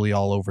Ayton's totally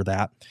all over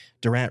that.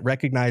 Durant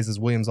recognizes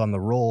Williams on the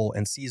roll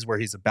and sees where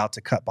he's about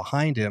to cut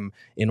behind him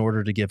in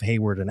order to give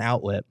Hayward an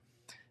outlet.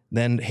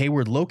 Then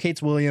Hayward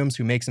locates Williams,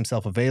 who makes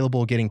himself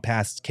available, getting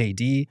past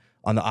KD.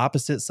 On the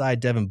opposite side,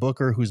 Devin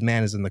Booker, whose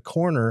man is in the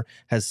corner,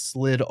 has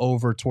slid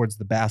over towards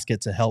the basket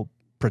to help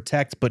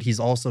protect, but he's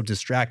also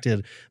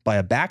distracted by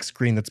a back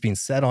screen that's being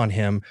set on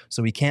him,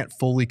 so he can't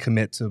fully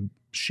commit to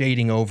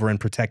shading over and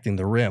protecting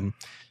the rim.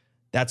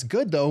 That's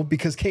good, though,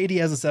 because KD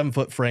has a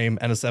 7-foot frame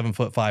and a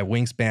 7'5"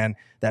 wingspan.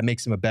 That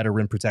makes him a better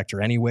rim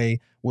protector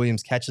anyway.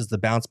 Williams catches the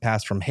bounce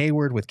pass from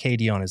Hayward with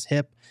KD on his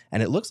hip,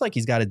 and it looks like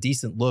he's got a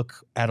decent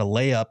look at a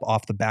layup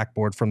off the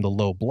backboard from the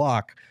low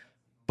block.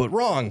 But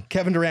wrong.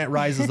 Kevin Durant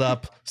rises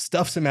up,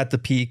 stuffs him at the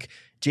peak.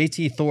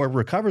 JT Thor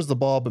recovers the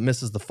ball but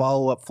misses the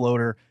follow-up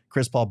floater.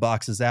 Chris Paul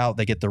boxes out.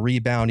 They get the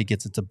rebound. He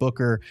gets it to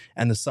Booker,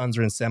 and the Suns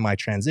are in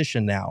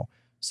semi-transition now.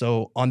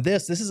 So on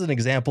this is an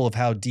example of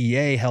how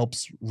DA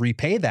helps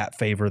repay that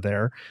favor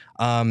there.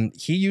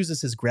 He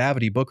uses his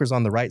gravity. Booker's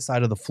on the right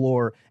side of the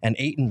floor, and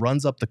Ayton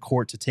runs up the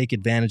court to take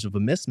advantage of a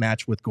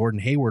mismatch with Gordon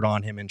Hayward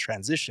on him in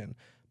transition.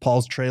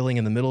 Paul's trailing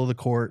in the middle of the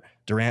court.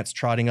 Durant's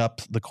trotting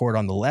up the court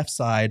on the left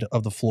side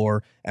of the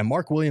floor, and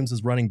Mark Williams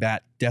is running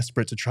back,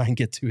 desperate to try and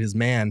get to his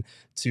man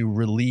to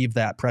relieve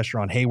that pressure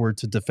on Hayward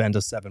to defend a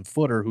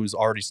 7-footer who's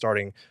already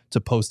starting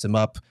to post him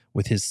up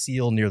with his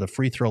seal near the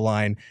free throw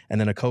line, and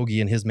then Okogie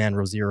and his man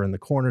Rozier in the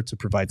corner to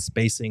provide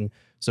spacing.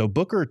 So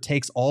Booker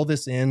takes all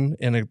this in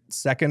a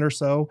second or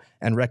so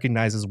and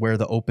recognizes where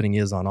the opening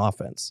is on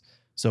offense.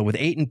 So with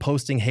Ayton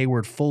posting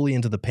Hayward fully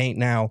into the paint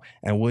now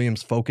and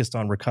Williams focused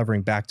on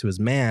recovering back to his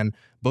man,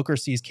 Booker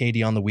sees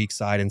KD on the weak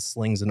side and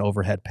slings an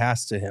overhead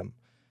pass to him.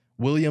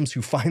 Williams,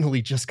 who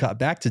finally just got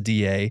back to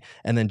DA,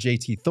 and then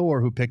JT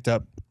Thor, who picked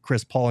up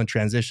Chris Paul in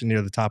transition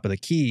near the top of the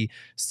key,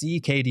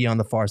 see KD on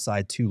the far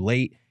side too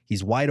late.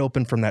 He's wide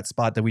open from that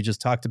spot that we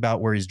just talked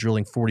about where he's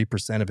drilling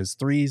 40% of his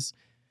threes.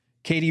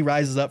 KD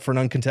rises up for an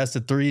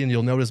uncontested three, and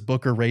you'll notice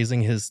Booker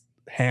raising his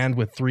hand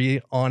with 3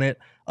 on it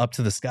up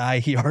to the sky.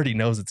 He already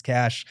knows it's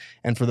cash.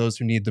 And for those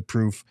who need the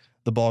proof,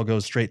 the ball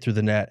goes straight through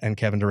the net, and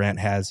Kevin Durant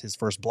has his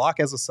first block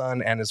as a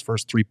Sun and his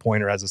first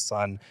three-pointer as a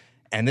Sun.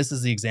 And this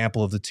is the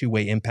example of the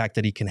two-way impact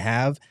that he can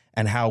have,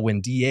 and how when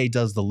DA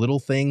does the little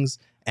things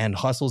and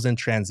hustles in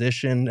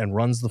transition and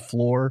runs the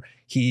floor,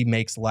 he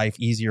makes life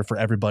easier for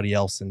everybody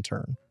else in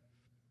turn.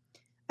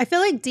 I feel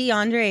like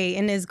DeAndre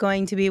Ayton is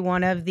going to be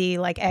one of the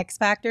X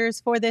factors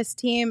for this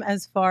team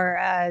as far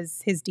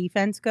as his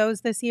defense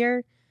goes this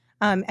year.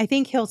 I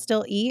think he'll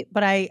still eat,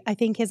 but I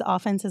think his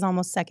offense is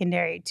almost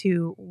secondary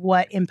to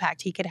what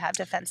impact he could have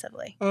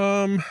defensively.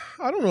 I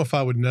don't know if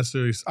I would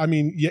necessarily. I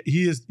mean, yeah,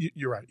 he is.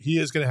 You're right. He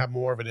is going to have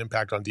more of an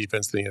impact on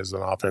defense than he is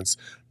on offense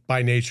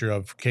by nature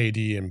of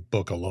KD and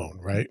Book alone,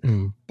 right?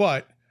 Mm.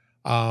 But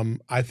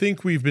I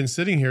think we've been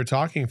sitting here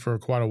talking for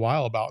quite a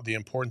while about the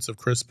importance of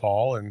Chris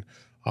Paul, and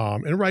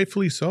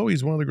rightfully so.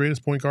 He's one of the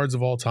greatest point guards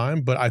of all time.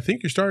 But I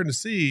think you're starting to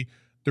see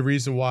the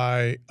reason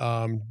why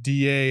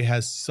DA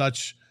has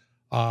such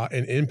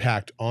an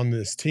impact on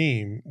this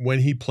team when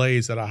he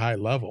plays at a high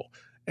level.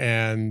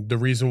 And the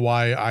reason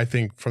why I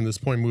think from this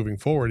point moving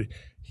forward,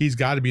 he's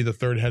got to be the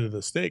third head of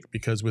the stake,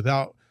 because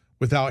without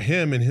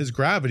him and his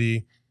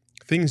gravity,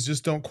 things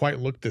just don't quite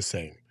look the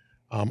same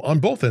on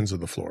both ends of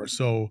the floor.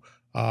 So,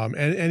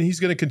 and he's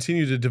going to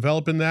continue to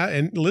develop in that.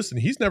 And listen,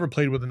 he's never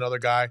played with another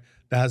guy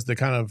that has the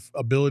kind of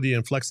ability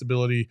and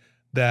flexibility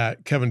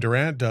that Kevin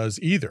Durant does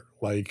either.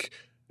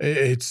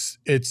 it's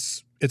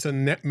a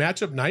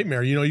matchup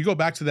nightmare. You know, you go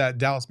back to that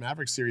Dallas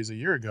Mavericks series a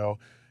year ago,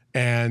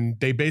 and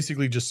they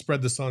basically just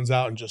spread the Suns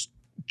out and just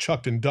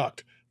chucked and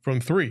ducked from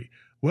three.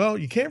 Well,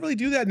 you can't really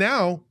do that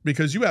now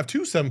because you have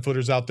 2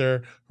 7-footers out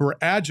there who are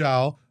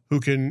agile, who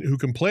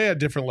can play at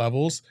different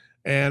levels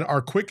and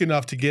are quick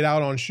enough to get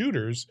out on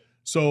shooters.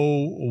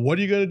 So what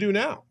are you going to do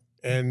now?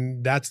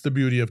 And that's the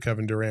beauty of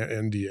Kevin Durant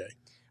and DA.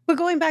 But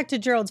going back to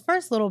Gerald's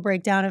first little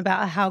breakdown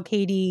about how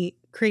KD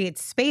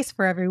creates space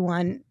for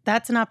everyone,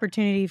 that's an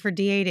opportunity for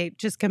DA to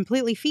just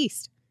completely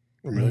feast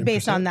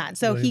based on that.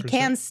 So he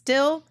can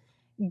still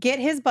get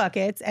his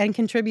buckets and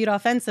contribute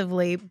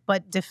offensively,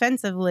 but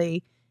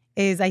defensively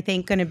is, I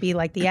think, going to be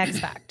like the X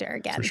factor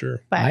again. For sure.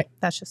 But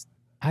that's just...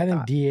 I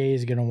think DA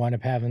is going to wind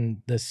up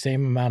having the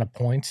same amount of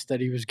points that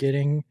he was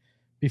getting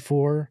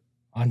before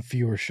on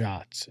fewer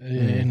shots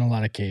in a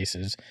lot of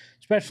cases,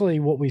 especially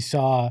what we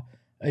saw,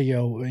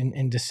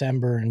 in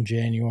December and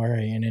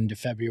January and into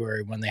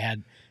February when they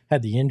had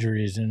the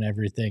injuries and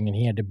everything, and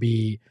he had to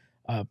be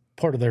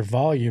part of their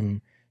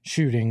volume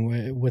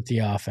shooting with the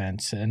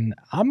offense. And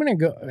I'm going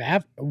to go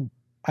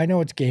I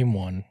know it's game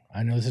 1.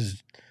 I know this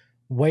is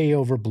way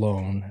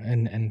overblown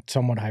and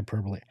somewhat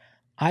hyperbole.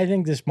 I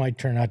think this might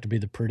turn out to be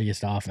the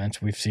prettiest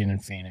offense we've seen in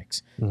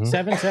Phoenix.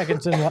 7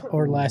 seconds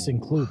or less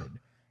included.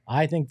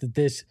 I think that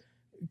this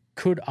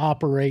could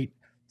operate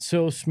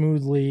so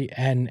smoothly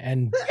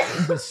and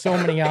with so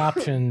many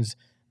options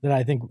that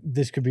I think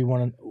this could be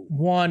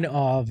one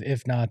of,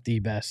 if not the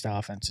best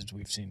offenses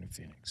we've seen in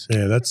Phoenix.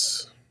 Yeah,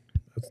 that's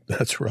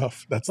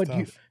rough. That's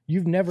tough.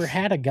 You've never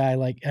had a guy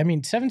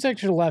 7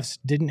 seconds or less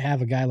didn't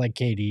have a guy like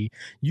KD.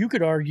 You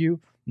could argue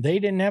they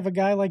didn't have a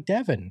guy like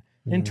Devin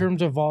in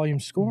terms of volume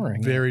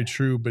scoring. Very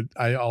true, but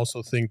I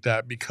also think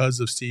that because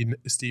of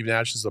Steve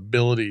Nash's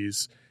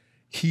abilities,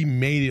 he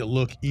made it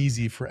look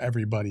easy for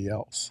everybody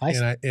else.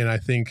 I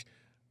think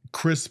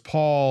Chris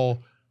Paul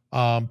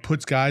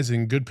puts guys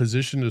in good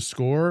position to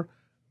score,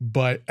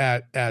 but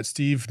at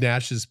Steve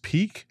Nash's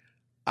peak,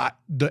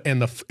 the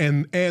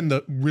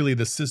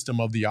system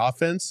of the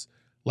offense,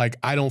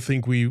 I don't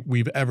think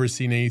we've ever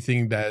seen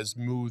anything that has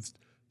moved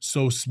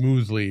so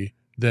smoothly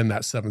than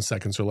that 7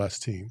 seconds or less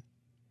team.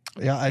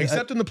 Yeah,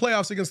 except in the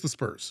playoffs against the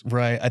Spurs.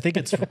 Right. I think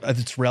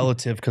it's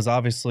relative because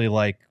obviously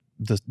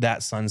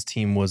that Suns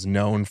team was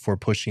known for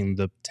pushing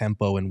the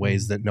tempo in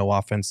ways that no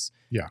offense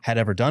had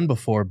ever done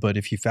before. But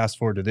if you fast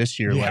forward to this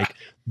year,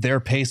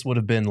 their pace would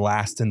have been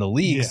last in the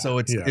league. Yeah. So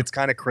it's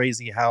kind of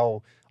crazy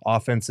how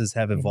offenses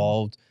have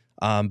evolved.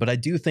 But I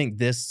do think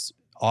this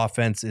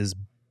offense is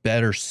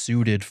better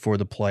suited for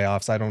the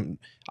playoffs.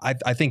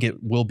 I think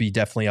it will be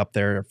definitely up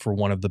there for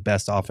one of the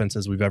best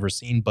offenses we've ever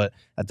seen, but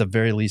at the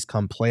very least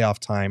come playoff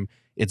time,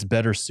 it's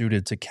better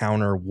suited to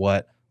counter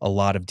what a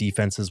lot of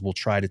defenses will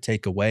try to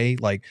take away.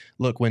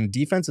 Look, when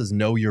defenses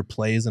know your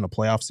plays in a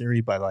playoff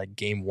series by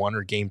game 1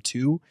 or game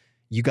 2,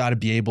 you got to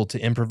be able to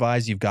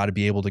improvise. You've got to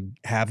be able to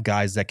have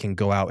guys that can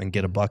go out and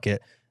get a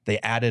bucket. They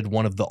added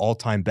one of the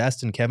all-time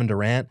best in Kevin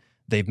Durant.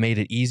 They've made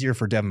it easier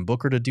for Devin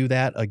Booker to do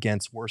that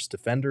against worse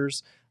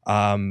defenders.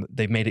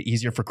 They've made it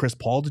easier for Chris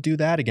Paul to do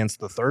that against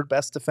the 3rd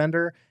best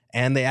defender.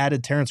 And they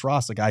added Terrence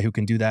Ross, a guy who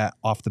can do that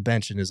off the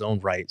bench in his own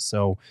right.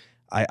 So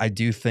I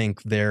do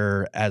think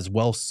they're as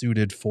well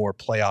suited for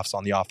playoffs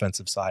on the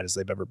offensive side as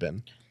they've ever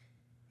been.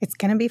 It's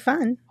going to be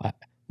fun.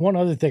 One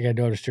other thing I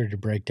noticed during the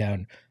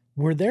breakdown,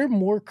 were there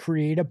more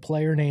creative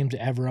player names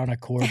ever on a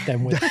court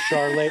than with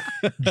Charlotte,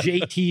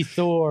 JT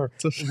Thor,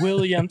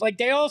 Williams?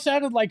 They all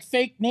sounded like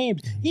fake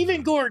names.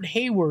 Even Gordon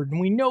Hayward, and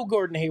we know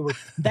Gordon Hayward,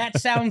 that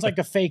sounds like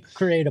a fake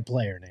creative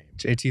player name.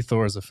 JT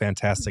Thor is a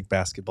fantastic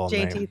basketball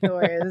name. JT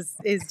Thor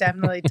is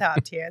definitely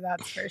top tier,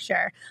 that's for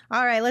sure.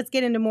 All right, let's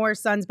get into more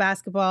Suns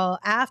basketball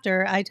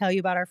after I tell you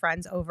about our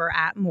friends over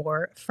at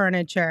More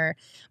Furniture.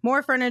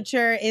 More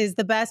Furniture is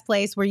the best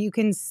place where you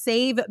can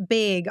save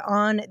big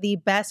on the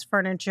best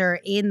furniture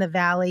in the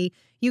Valley.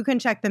 You can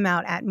check them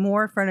out at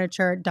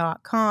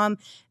morefurniture.com.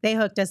 They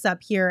hooked us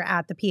up here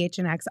at the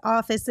PHNX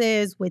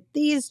offices with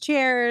these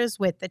chairs,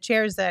 with the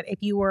chairs that if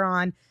you were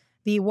on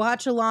the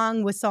watch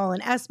along with Saul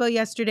and Espo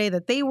yesterday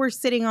that they were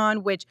sitting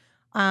on, which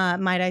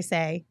might I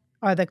say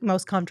are the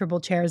most comfortable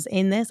chairs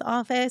in this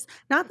office.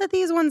 Not that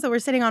these ones that we're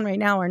sitting on right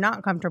now are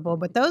not comfortable,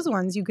 but those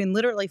ones you can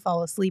literally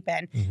fall asleep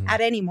in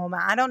at any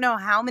moment. I don't know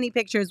how many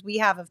pictures we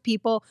have of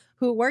people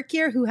who work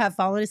here who have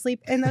fallen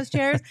asleep in those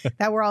chairs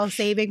that we're all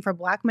saving for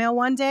blackmail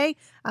one day,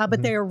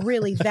 but they're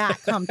really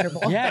that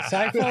comfortable. Yes,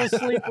 I fell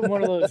asleep in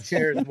one of those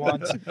chairs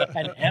once,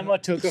 and Emma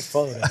took a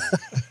photo.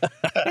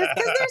 It's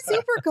because they're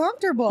super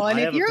comfortable. And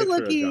if you're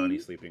looking Johnny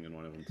sleeping in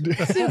one of them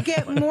to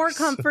get more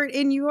comfort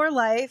in your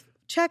life,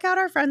 check out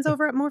our friends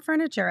over at More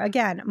Furniture.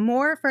 Again,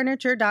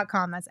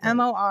 morefurniture.com. That's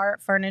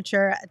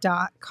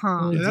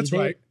morfurniture.com. Yeah, that's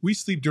right. We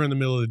sleep during the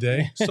middle of the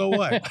day. So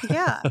what?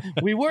 Yeah.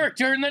 We work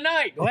during the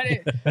night.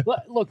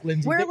 Look,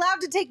 Lindsay. We're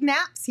allowed to take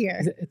naps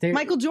here.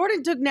 Michael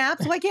Jordan took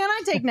naps. Why can't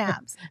I take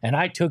naps? And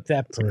I took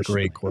that personally.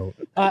 Great quote.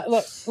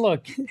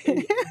 Look.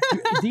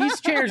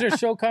 These chairs are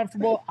so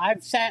comfortable.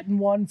 I've sat in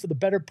one for the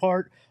better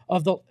part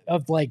of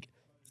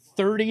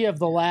 30 of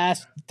the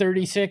last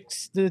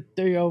 36 to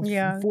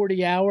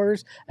 40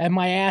 hours, and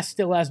my ass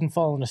still hasn't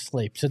fallen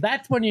asleep. So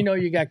that's when you know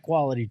you got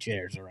quality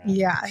chairs around.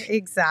 Yeah,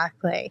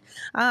 exactly.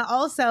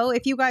 Also,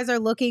 if you guys are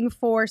looking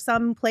for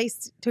some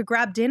place to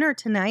grab dinner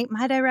tonight,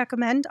 might I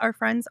recommend our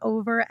friends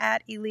over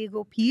at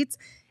Illegal Pete's.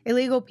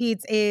 Illegal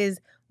Pete's is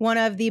one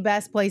of the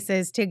best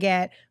places to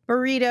get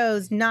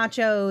burritos,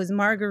 nachos,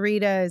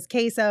 margaritas,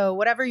 queso,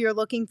 whatever you're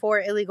looking for.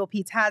 Illegal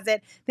Pete's has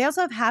it. They also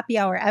have happy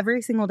hour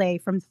every single day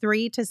from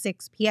 3 to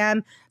 6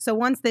 p.m. So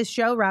once this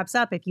show wraps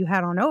up, if you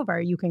head on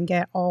over, you can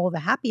get all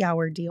the happy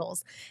hour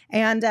deals.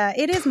 And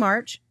it is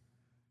March.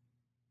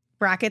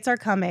 Brackets are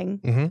coming.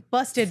 Mm-hmm.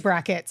 Busted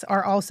brackets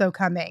are also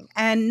coming.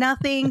 And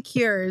nothing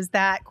cures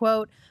that,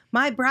 quote,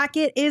 my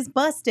bracket is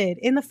busted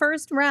in the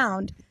first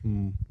round,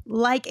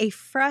 like a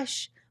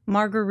fresh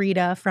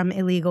margarita from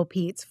Illegal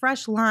Pete's.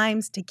 Fresh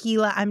limes,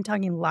 tequila. I'm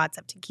talking lots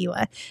of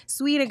tequila.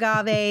 Sweet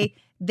agave.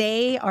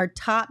 They are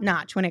top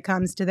notch when it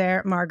comes to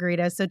their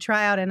margaritas. So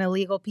try out an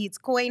Illegal Pete's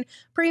coin,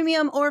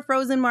 premium or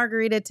frozen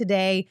margarita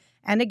today.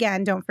 And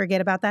again, don't forget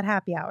about that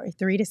happy hour,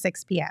 3 to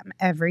 6 p.m.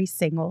 every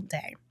single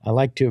day. I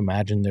like to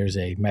imagine there's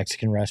a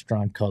Mexican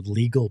restaurant called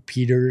Legal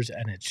Peter's,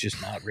 and it's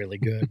just not really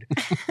good.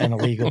 And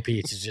Illegal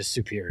Pete's is just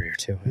superior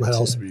to it. That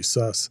also be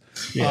sus.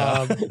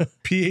 Yeah.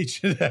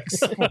 PHNX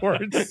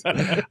Sports.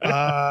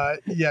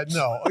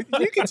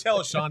 You can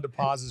tell Sean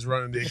DePaz is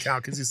running the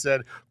account because he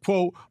said,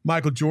 quote,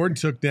 Michael Jordan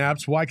took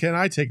naps. Why can't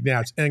I take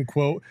naps? End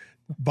quote.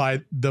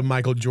 By the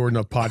Michael Jordan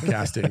of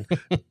podcasting.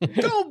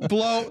 Don't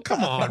blow.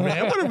 Come on,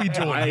 man. What are we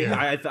doing here?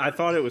 I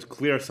thought it was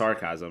clear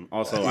sarcasm.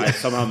 Also, I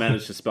somehow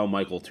managed to spell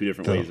Michael 2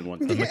 different ways in one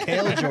sentence.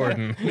 Mikhail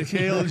Jordan.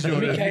 Mikhail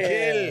Jordan.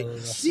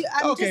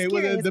 Okay,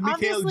 well, the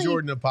Mikhail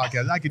Jordan of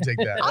podcast. I can take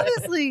that.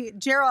 Obviously,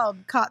 Gerald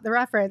caught the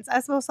reference.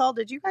 Esposal,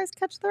 did you guys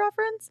catch the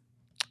reference?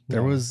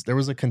 There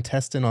was a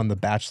contestant on The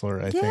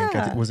Bachelor, I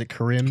think. Was it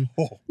Karim?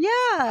 Yeah.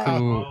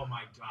 Oh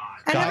my God.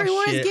 And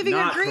everyone was giving her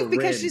Not grief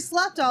because she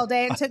slept all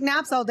day and took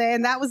naps all day.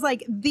 And that was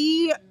like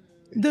the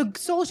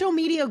social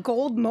media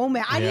gold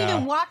moment. I didn't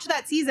even watch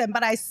that season,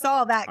 but I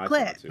saw that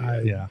clip.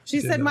 She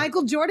said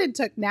Michael Jordan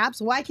took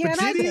naps. Why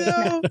can't I take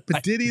naps?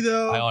 But did he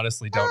though? I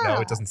honestly don't know.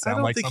 It doesn't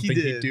sound like something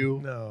he'd do.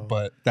 No.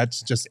 But that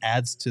just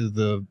adds to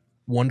the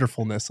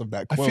wonderfulness of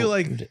that quote.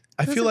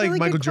 I feel like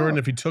Michael Jordan,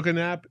 if he took a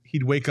nap,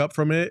 he'd wake up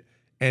from it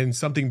and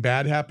something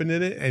bad happened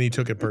in it, and he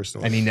took it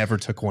personally. And he never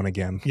took one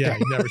again. Yeah,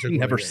 he never took one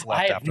never again. slept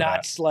I have after not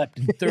that. slept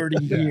in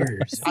 30 years.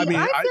 See, I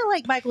feel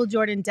like Michael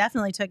Jordan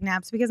definitely took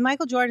naps because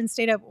Michael Jordan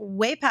stayed up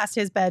way past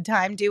his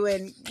bedtime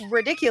doing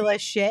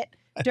ridiculous shit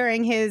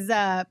during his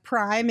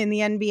prime in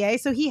the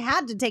NBA. So he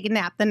had to take a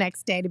nap the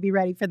next day to be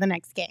ready for the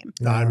next game.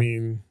 I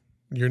mean,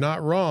 you're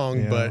not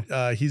wrong,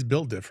 but he's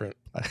built different.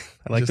 I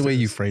like the way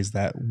you phrased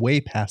that.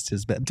 Way past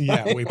his bedtime.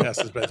 Yeah, way past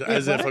his bedtime.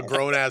 As if a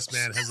grown-ass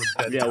man has a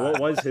bedtime. Yeah,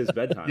 what was his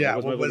bedtime? Yeah,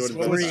 what what was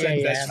Jordan's his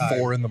bedtime? bedtime?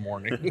 4 in the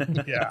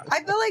morning. Yeah.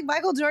 I feel like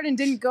Michael Jordan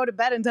didn't go to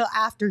bed until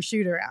after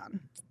shoot around.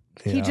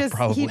 He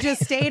probably.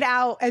 just stayed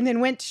out and then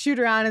went to shoot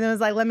around and then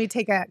was like, let me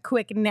take a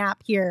quick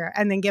nap here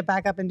and then get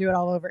back up and do it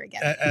all over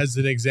again. As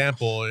an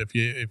example, if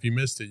you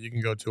missed it, you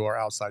can go to our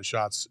Outside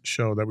Shots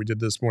show that we did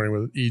this morning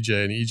with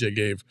EJ, and EJ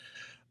gave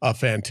a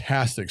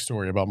fantastic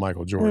story about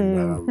Michael Jordan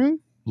that I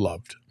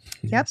loved.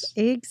 Yep,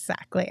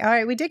 exactly. All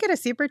right, we did get a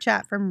super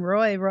chat from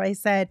Roy. Roy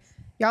said,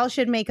 y'all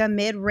should make a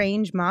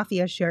mid-range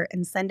Mafia shirt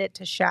and send it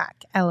to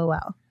Shaq.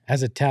 LOL.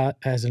 As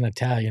an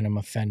Italian, I'm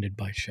offended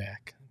by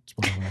Shaq. That's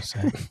what I want to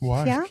say.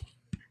 Why? Yeah?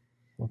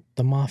 Well,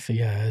 the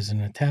Mafia is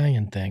an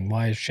Italian thing.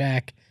 Why is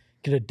Shaq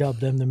going to dub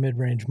them the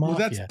mid-range Mafia?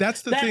 Well,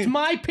 that's the thing. That's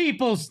my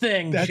people's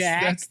thing,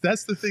 Shaq.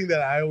 That's the thing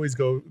that I always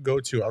go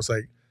to. I was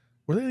like,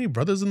 were there any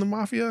brothers in the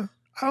Mafia?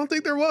 I don't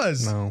think there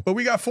was. No. But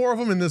we got 4 of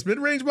them in this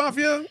mid-range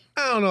Mafia.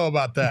 I don't know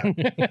about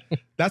that.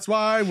 That's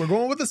why we're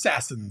going with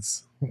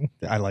assassins.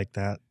 I like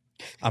that.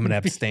 I'm going to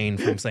abstain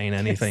from saying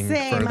anything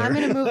Same. further. I'm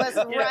going to move us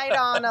right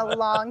on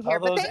along here.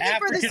 All But thank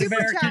you for the super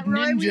African-American chat,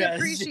 Roy. We ninjas.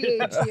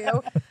 appreciate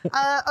you.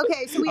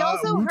 Okay, so we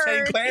also Wu-Tang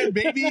heard... Clan,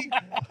 baby.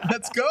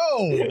 Let's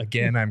go.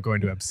 Again, I'm going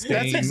to abstain.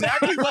 That's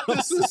exactly what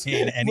this is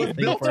Saying anything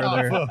built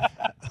further. off of.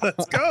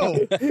 Let's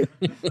go.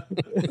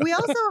 We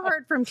also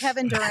heard from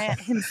Kevin Durant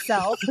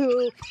himself,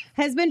 who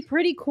has been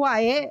pretty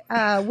quiet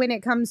when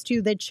it comes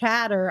to the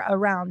chatter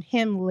around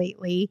him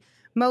lately,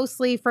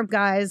 mostly from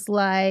guys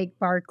like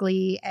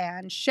Barkley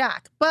and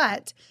Shaq.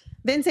 But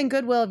Vincent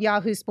Goodwill of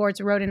Yahoo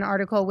Sports wrote an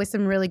article with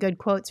some really good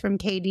quotes from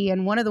KD,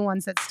 and one of the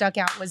ones that stuck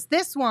out was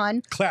this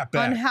one Clap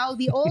back. on how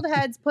the old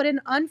heads put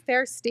an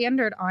unfair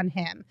standard on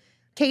him.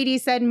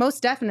 KD said,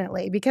 most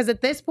definitely, because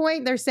at this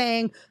point they're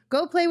saying,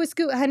 go play with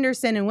Scoot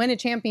Henderson and win a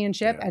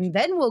championship, and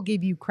then we'll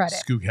give you credit.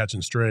 Scoot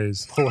catching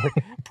strays.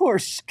 Poor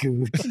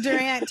Scoot.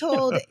 Durant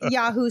told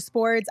Yahoo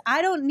Sports,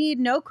 I don't need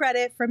no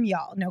credit from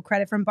y'all. No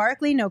credit from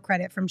Barkley, no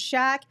credit from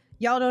Shaq.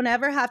 Y'all don't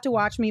ever have to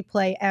watch me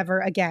play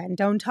ever again.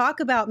 Don't talk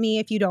about me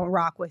if you don't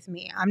rock with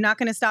me. I'm not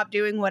going to stop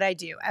doing what I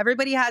do.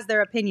 Everybody has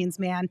their opinions,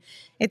 man.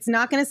 It's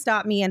not going to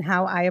stop me in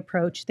how I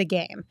approach the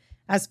game.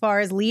 As far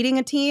as leading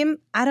a team,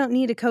 I don't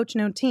need to coach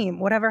no team.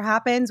 Whatever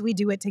happens, we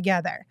do it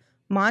together.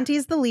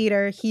 Monty's the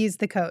leader. He's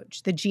the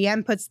coach. The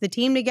GM puts the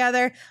team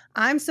together.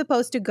 I'm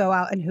supposed to go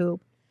out and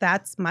hoop.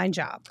 That's my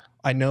job.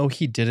 I know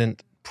he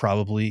didn't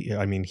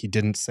he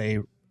didn't say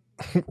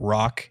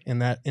rock in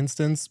that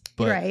instance,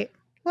 but Right.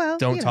 Well,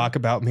 don't talk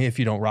about me if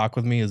you don't rock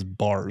with me is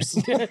bars.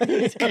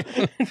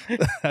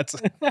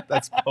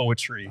 That's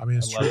poetry. I mean,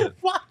 it's love true. it.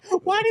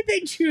 Why did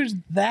they choose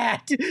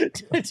that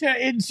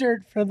to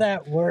insert for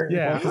that word?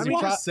 Yeah, Because I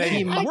mean, just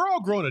say, we're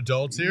all grown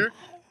adults here.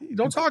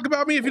 Don't talk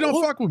about me if you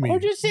don't fuck with me. Or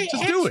just say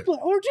do it.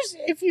 Or just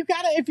if you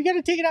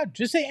gotta take it out,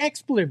 just say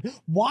expletive.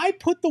 Why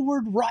put the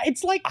word right?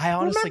 It's like I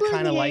honestly remember in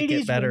kind of the like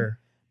 80s it better.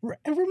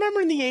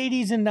 Remember in the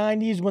 80s and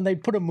 90s when they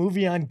put a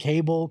movie on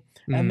cable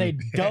and they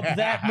dubbed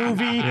that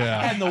movie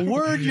Yeah. and the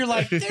word, you're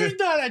like, there's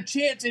not a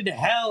chance in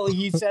hell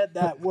he said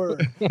that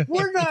word.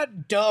 We're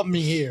not dumb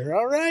here,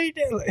 all right?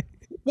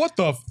 What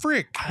the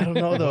frick? I don't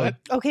know though.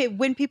 Okay,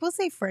 when people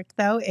say frick,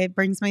 though, it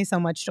brings me so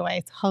much joy.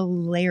 It's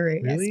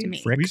hilarious to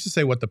me. Frick? We used to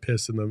say what the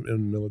piss in the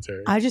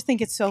military. I just think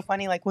it's so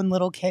funny, like when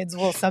little kids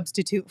will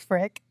substitute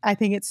frick. I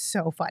think it's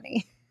so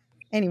funny.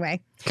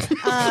 Anyway,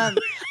 I'm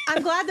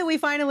glad that we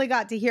finally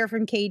got to hear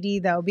from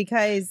KD, though,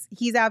 because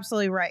he's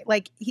absolutely right.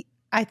 Like,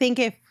 I think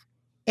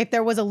if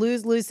there was a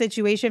lose-lose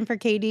situation for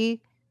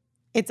KD,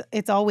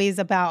 it's always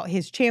about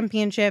his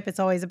championship. It's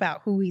always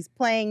about who he's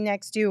playing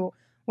next to,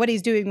 what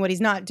he's doing, what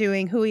he's not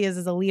doing, who he is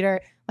as a leader.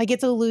 Like,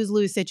 it's a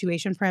lose-lose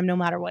situation for him no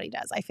matter what he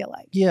does, I feel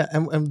like. Yeah,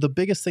 and the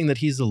biggest thing that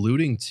he's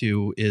alluding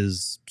to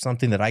is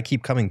something that I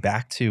keep coming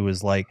back to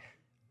is like,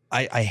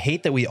 I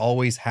hate that we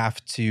always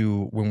have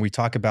to, when we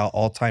talk about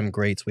all-time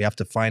greats, we have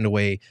to find a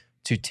way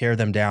to tear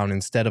them down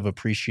instead of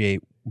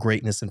appreciate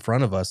greatness in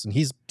front of us. And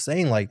he's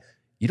saying like,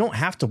 you don't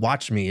have to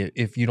watch me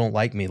if you don't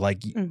like me.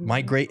 Like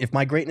if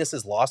my greatness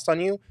is lost on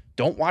you,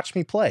 don't watch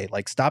me play.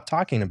 Like stop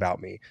talking about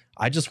me.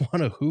 I just want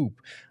to hoop.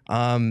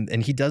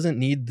 And he doesn't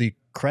need the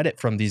credit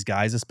from these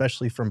guys,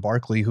 especially from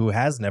Barkley, who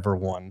has never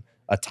won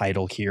a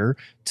title here,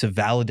 to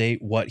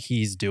validate what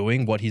he's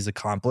doing, what he's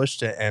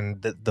accomplished,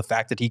 and the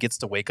fact that he gets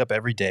to wake up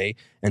every day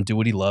and do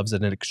what he loves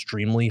at an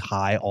extremely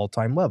high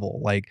all-time level.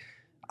 Like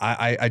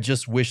I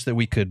just wish that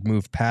we could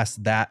move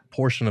past that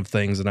portion of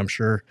things, and I'm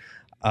sure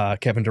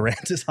Kevin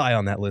Durant is high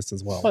on that list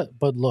as well.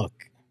 But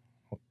look,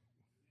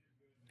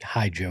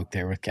 high joke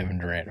there with Kevin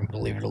Durant, and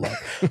believe it alone.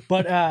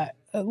 But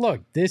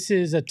look, this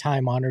is a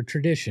time-honored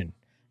tradition.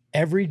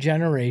 Every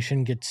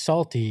generation gets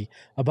salty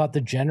about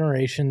the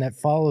generation that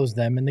follows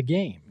them in the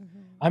game.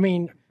 I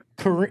mean,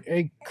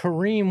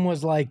 Kareem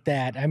was like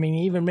that. I mean,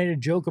 he even made a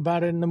joke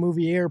about it in the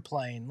movie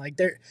Airplane. Like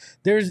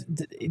there's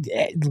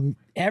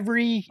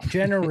every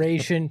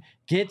generation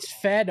gets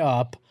fed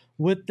up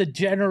with the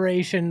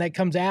generation that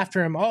comes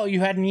after him. Oh,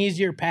 you had an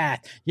easier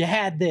path. You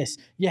had this.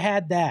 You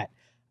had that.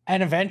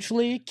 And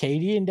eventually,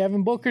 Katie and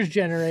Devin Booker's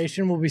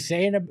generation will be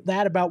saying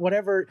that about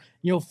whatever,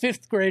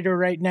 fifth grader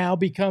right now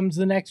becomes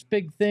the next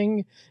big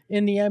thing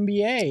in the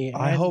NBA.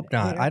 I hope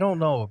not. I don't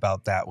know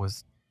about that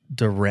with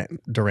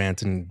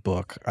Durant and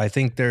Book. I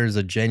think there's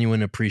a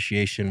genuine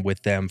appreciation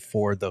with them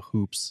for the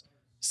hoops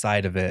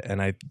side of it.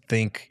 And I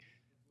think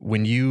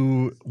when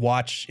you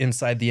watch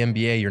Inside the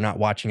NBA, you're not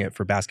watching it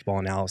for basketball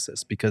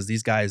analysis because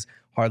these guys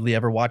hardly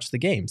ever watch the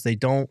games. They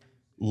don't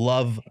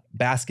love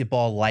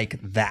basketball like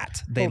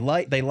that. They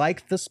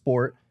like the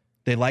sport,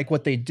 they like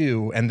what they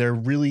do, and they're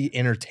really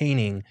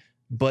entertaining.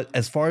 But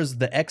as far as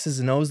the X's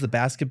and O's, the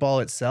basketball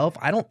itself,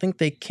 I don't think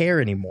they care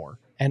anymore.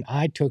 And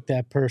I took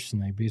that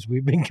personally because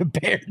we've been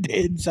compared to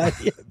Inside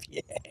the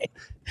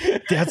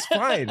NBA. That's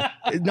fine.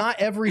 Not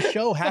every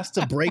show has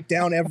to break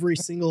down every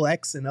single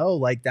X and O.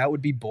 Like that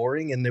would be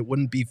boring and it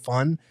wouldn't be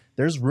fun.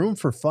 There's room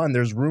for fun.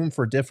 There's room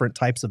for different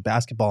types of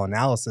basketball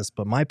analysis.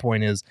 But my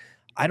point is,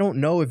 I don't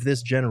know if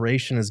this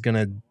generation is going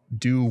to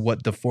do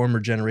what the former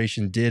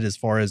generation did as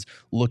far as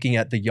looking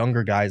at the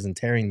younger guys and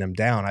tearing them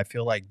down. I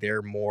feel like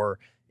they're more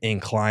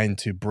inclined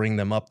to bring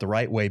them up the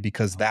right way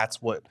because that's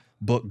what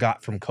Book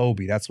got from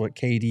Kobe. That's what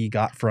KD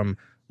got from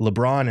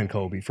LeBron and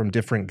Kobe, from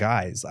different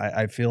guys.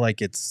 I feel like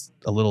it's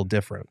a little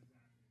different.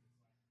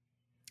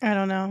 I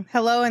don't know.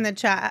 Hello in the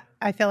chat,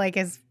 I feel like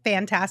is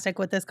fantastic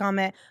with this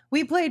comment.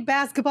 We played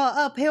basketball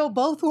uphill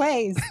both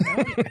ways.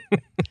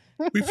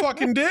 We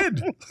fucking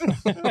did.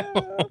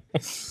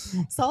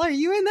 Saul, are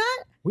you in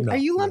that? No, are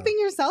you lumping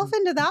yourself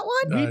into that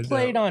one? We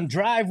played on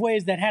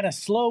driveways that had a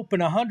slope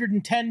and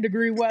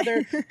 110-degree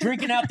weather,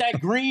 drinking out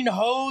that green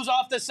hose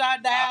off the side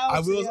of the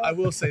house. I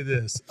will say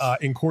this.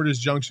 In Cordes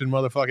Junction,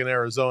 motherfucking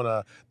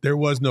Arizona, there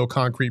was no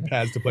concrete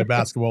pads to play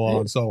basketball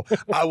on, so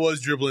I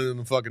was dribbling in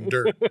the fucking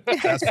dirt.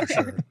 That's for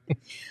sure.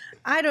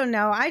 I don't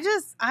know.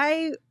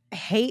 I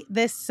hate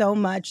this so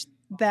much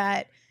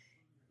that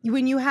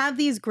when you have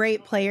these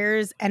great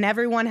players and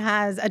everyone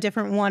has a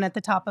different one at the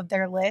top of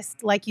their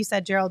list, like you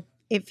said, Gerald,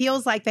 it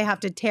feels like they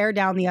have to tear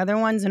down the other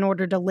ones in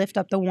order to lift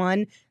up the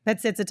one that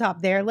sits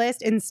atop their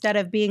list instead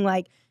of being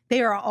like,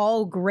 They are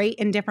all great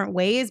in different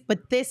ways,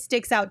 but this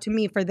sticks out to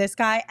me for this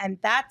guy, and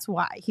that's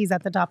why he's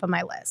at the top of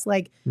my list.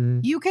 Like,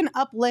 you can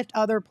uplift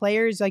other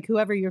players, like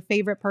whoever your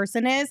favorite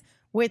person is,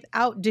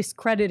 without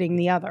discrediting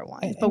the other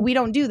ones. But we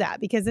don't do that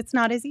because it's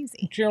not as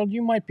easy. Gerald,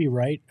 you might be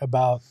right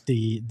about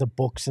the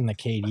books and the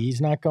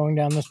KDs not going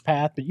down this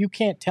path, but you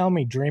can't tell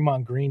me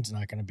Draymond Green's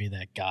not going to be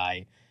that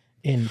guy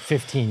in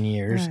 15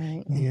 years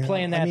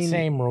playing that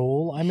same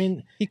role. I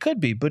mean, he could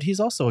be, but he's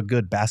also a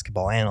good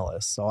basketball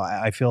analyst. So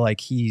I feel like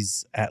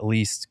he's at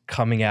least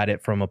coming at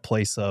it from a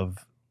place of,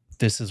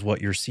 this is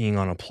what you're seeing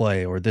on a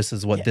play, or this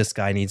is what this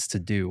guy needs to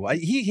do.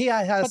 He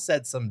has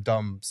said some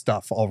dumb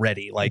stuff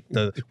already, like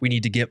we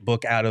need to get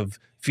Book out of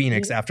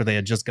Phoenix after they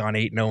had just gone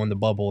 8-0 in the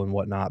bubble and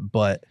whatnot.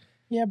 But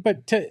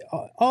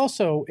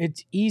also,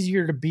 it's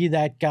easier to be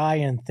that guy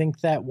and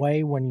think that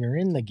way when you're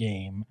in the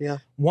game. Yeah.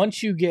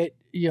 Once you get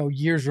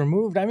years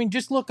removed, I mean,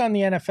 just look on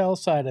the NFL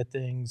side of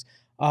things.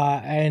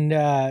 I'm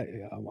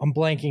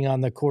blanking on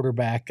the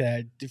quarterback,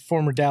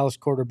 former Dallas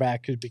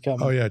quarterback who's become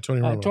Tony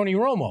Romo. Tony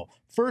Romo.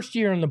 First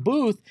year in the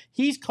booth,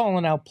 he's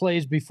calling out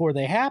plays before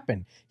they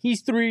happen.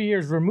 He's 3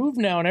 years removed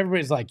now, and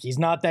everybody's like, he's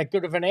not that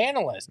good of an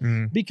analyst.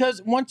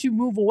 Because once you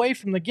move away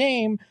from the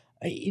game,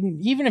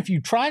 even if you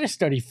try to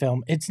study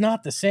film, it's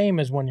not the same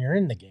as when you're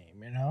in the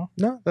game,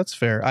 No, that's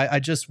fair. I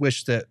just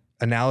wish that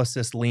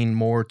analysis leaned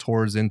more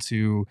towards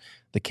into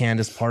the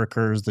Candace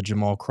Parkers, the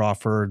Jamal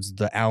Crawfords,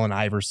 the Allen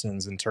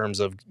Iversons, in terms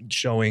of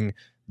showing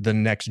the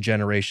next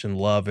generation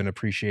love and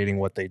appreciating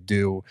what they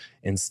do,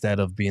 instead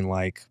of being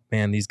like,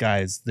 man, these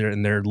guys, they're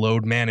in their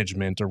load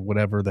management or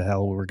whatever the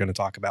hell we're going to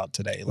talk about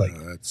today. Like,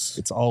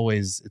 it's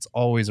always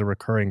a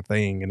recurring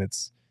thing, and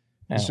it's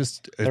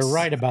they're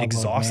right about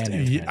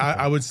exhausting.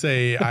 I would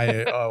say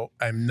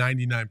I'm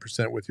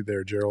 99% with you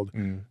there, Gerald.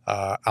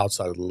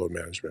 Outside of the load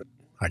management,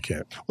 I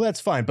can't. Well, that's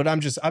fine, but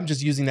I'm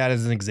just using that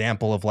as an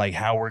example of like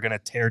how we're going to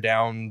tear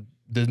down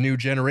the new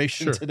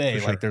generation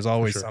today. Like, there's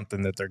always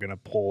something that they're going to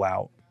pull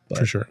out.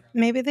 For sure.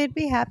 Maybe they'd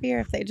be happier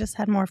if they just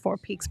had more Four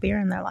Peaks beer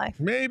in their life.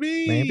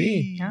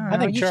 Maybe. I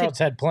think Charles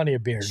had plenty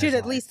of beer in his Should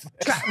at life. least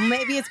try.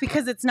 Maybe it's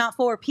because it's not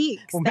Four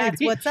Peaks.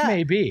 That's what's up.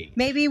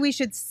 Maybe we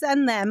should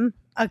send them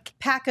a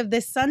pack of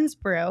this Suns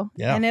brew,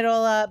 and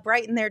it'll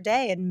brighten their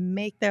day and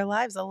make their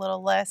lives a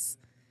little less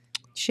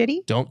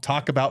shitty. Don't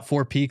talk about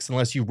Four Peaks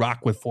unless you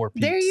rock with Four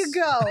Peaks. There you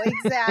go.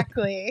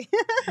 Exactly.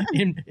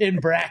 in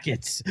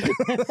brackets.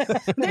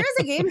 There's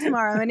a game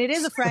tomorrow, and it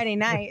is a Friday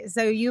night,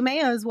 so you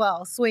may as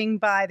well swing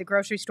by the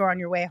grocery store on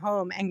your way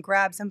home and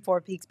grab some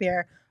Four Peaks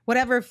beer,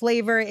 whatever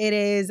flavor it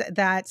is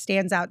that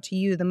stands out to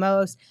you the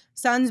most.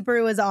 Suns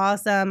brew is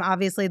awesome.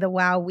 Obviously, the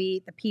Wow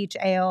Wheat, the Peach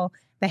Ale,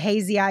 the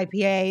Hazy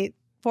IPA.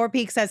 Four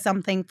Peaks has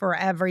something for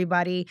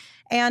everybody.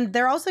 And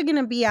they're also going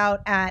to be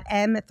out at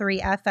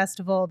M3F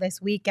Festival this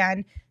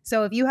weekend.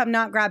 So if you have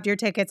not grabbed your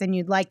tickets and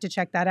you'd like to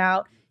check that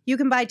out, you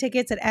can buy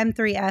tickets at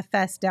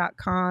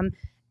m3ffest.com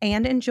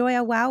and enjoy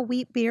a Wow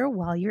Wheat beer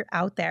while you're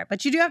out there.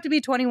 But you do have to be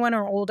 21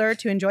 or older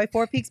to enjoy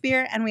Four Peaks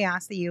beer, and we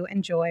ask that you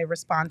enjoy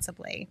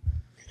responsibly.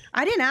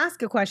 I didn't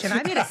ask a question.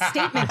 I made a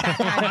statement that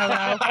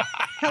time.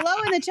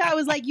 Hello in the chat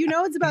was like,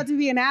 it's about to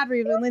be an ad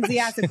read when Lindsay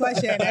asked a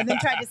question, and then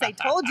tried to say,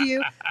 told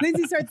you.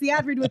 Lindsay starts the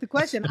ad read with a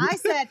question. I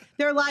said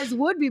their lives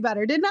would be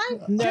better, didn't I?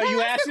 No,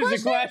 you asked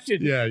us a question.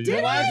 Yeah.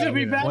 Their lives would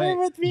be better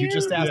with you. You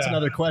just asked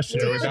another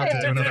question. Are we about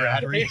to do another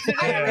ad read?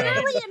 I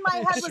literally in my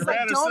head was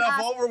like, don't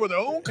ask. over with her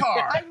own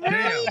car. I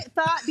really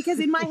thought, because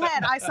in my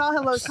head, I saw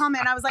Hello's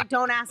comment, and I was like,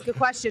 don't ask a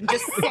question.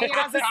 Just say it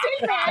as a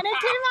statement. And it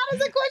came out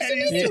as a question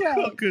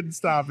anyway. Couldn't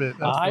stop it.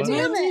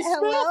 Damn it,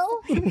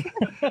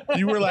 Hello.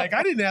 You were like,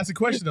 I didn't ask a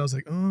question. I was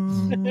like,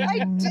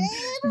 I did?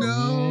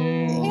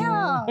 No.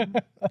 Yeah.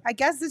 I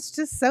guess it's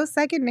just so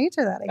second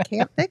nature that I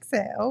can't fix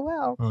it. Oh,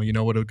 well. Oh, you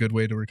know what a good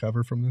way to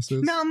recover from this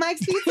is? Mountain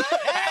Mike's Pizza?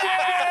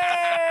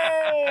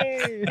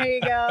 Hey! There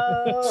you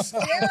go.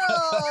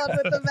 Gerald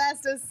with the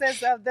best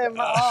assist of them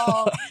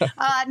all.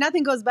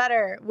 Nothing goes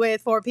better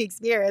with Four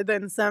Peaks beer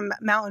than some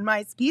Mountain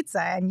Mike's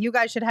Pizza. And you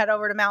guys should head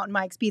over to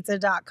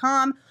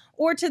mountainmikespizza.com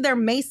or to their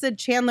Mesa,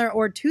 Chandler,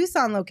 or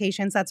Tucson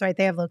locations. That's right.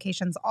 They have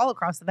locations all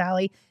across the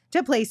valley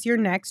to place your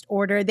next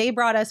order. They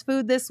brought us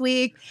food this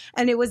week,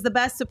 and it was the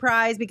best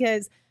surprise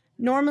because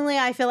normally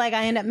I feel like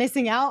I end up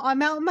missing out on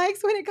Mountain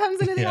Mike's when it comes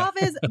into the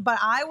office, but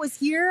I was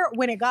here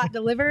when it got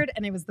delivered,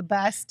 and it was the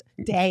best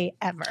day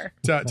ever.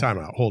 Time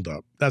out. Hold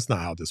up. That's not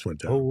how this went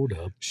down. Hold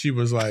up. She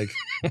was like,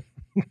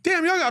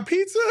 damn, y'all got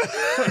pizza?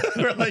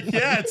 We're like,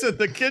 yeah, it's in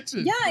the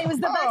kitchen. Yeah, it was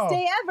the best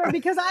day ever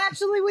because I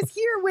actually was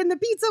here when the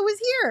pizza was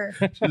here.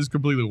 She just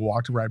completely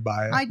walked right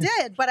by it. I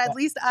did, but at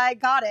least I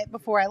got it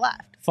before I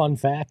left. Fun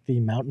fact, the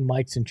Mountain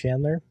Mike's in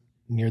Chandler,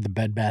 near the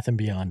Bed Bath &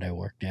 Beyond I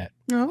worked at.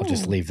 I'll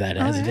just leave that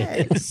as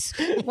it is.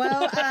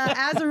 Well,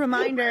 as a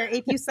reminder,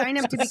 if you sign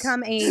up to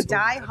become a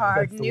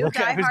diehard, new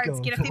diehards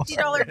get a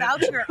 $50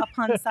 voucher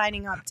upon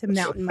signing up to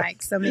Mountain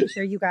Mike's. So make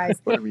sure you guys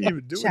what are we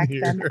even doing check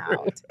here? them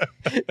out.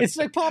 It's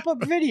like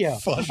pop-up video.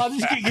 I'm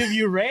just going to give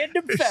you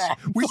random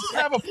facts. We should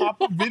have a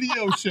pop-up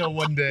video show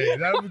one day.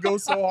 That would go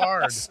so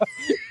hard.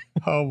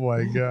 Oh,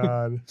 my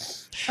God.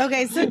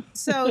 Okay,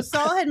 so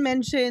Saul had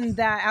mentioned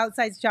that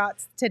Outside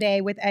Shots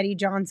today with Eddie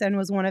Johnson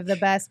was one of the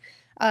best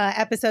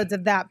episodes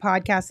of that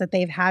podcast that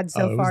they've had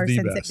so far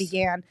since it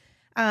began.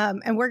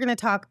 And we're going to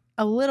talk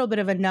a little bit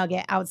of a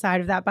nugget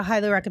outside of that, but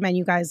highly recommend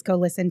you guys go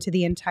listen to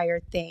the entire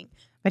thing.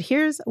 But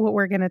here's what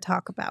we're going to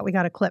talk about. We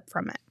got a clip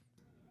from it.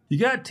 You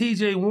got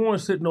TJ Warren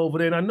sitting over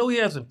there, and I know he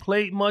hasn't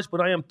played much,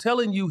 but I am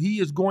telling you, he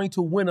is going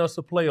to win us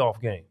a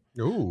playoff game.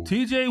 Ooh.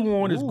 TJ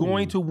Warren is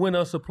going to win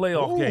us a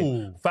playoff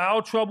game.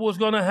 Foul trouble is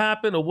going to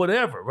happen or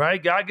whatever,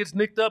 right? Guy gets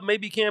nicked up,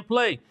 maybe he can't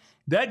play.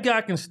 That guy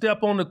can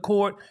step on the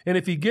court, and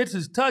if he gets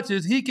his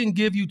touches, he can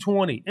give you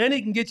 20, and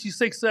he can get you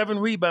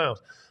 6-7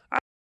 rebounds.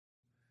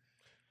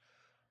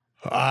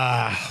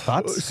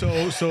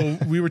 So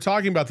we were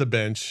talking about the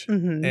bench,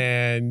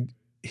 and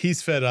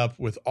he's fed up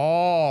with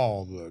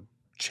all the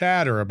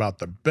chatter about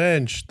the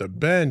bench.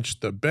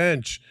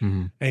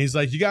 And he's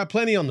like, you got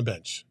plenty on the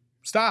bench.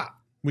 Stop.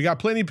 We got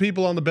plenty of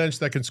people on the bench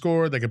that can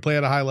score, that can play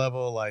at a high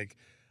level.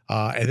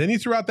 And then he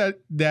threw out that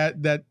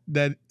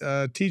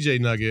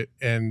TJ nugget,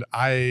 and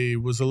I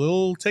was a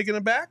little taken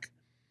aback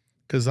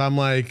because I'm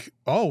like,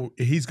 oh,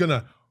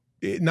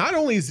 not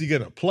only is he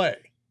gonna play,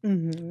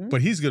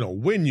 but he's gonna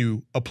win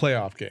you a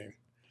playoff game.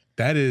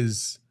 That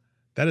is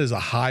a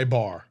high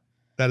bar.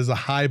 That is a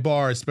high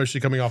bar, especially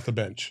coming off the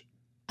bench.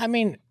 I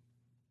mean,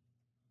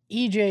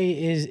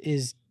 EJ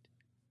is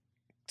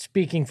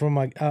speaking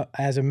from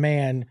as a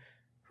man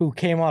who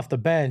came off the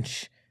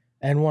bench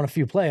and won a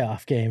few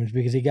playoff games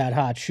because he got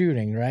hot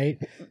shooting, right?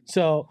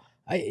 So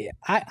I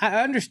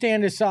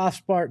understand his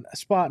soft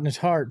spot in his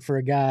heart for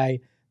a guy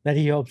that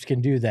he hopes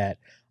can do that.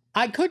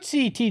 I could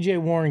see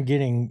TJ Warren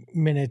getting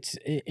minutes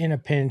in a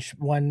pinch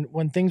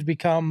when things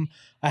become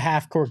a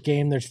half-court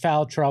game. There's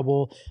foul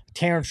trouble.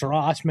 Terrence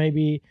Ross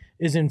maybe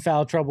is in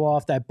foul trouble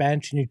off that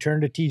bench, and you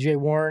turn to TJ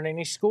Warren and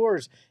he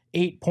scores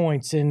 8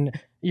 points in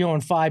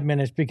 5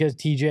 minutes because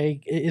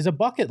TJ is a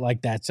bucket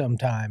like that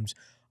sometimes.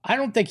 I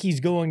don't think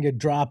he's going to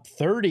drop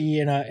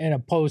 30 in a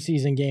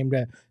postseason game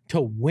to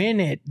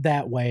win it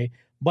that way.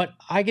 But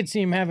I could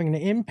see him having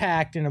an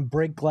impact in a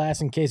break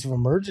glass in case of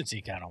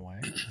emergency kind of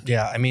way.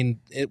 Yeah, I mean,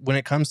 when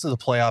it comes to the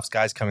playoffs,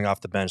 guys coming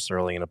off the bench, they're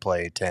only going to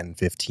play 10,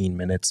 15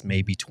 minutes,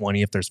 maybe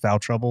 20 if there's foul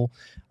trouble.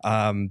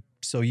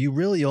 So you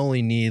really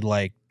only need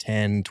like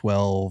 10,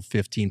 12,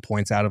 15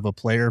 points out of a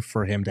player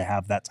for him to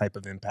have that type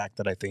of impact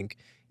that I think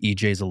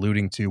EJ's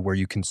alluding to, where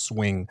you can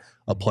swing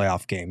a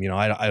playoff game.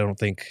 I don't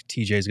think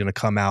TJ is going to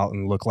come out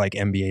and look like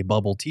NBA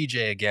bubble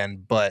TJ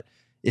again, but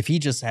if he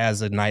just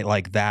has a night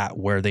like that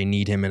where they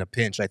need him in a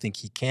pinch, I think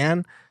he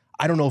can.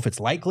 I don't know if it's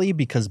likely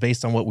because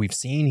based on what we've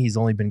seen, he's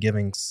only been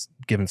given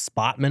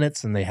spot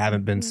minutes, and they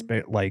haven't been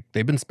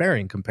they've been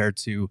sparing compared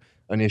to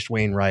an Ish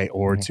Wainwright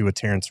or to a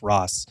Terrence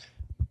Ross.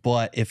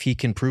 But if he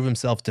can prove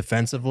himself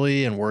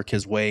defensively and work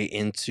his way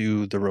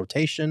into the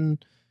rotation,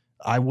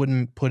 I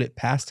wouldn't put it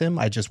past him.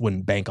 I just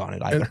wouldn't bank on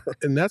it either.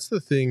 And that's the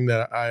thing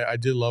that I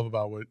did love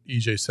about what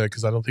EJ said,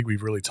 because I don't think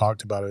we've really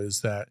talked about it,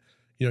 is that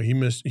he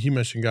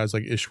mentioned guys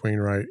like Ish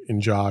Wainwright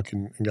and Jock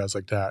and guys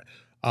like that.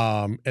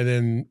 And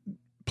then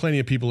plenty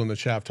of people in the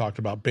chat talked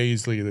about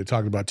Baisley. They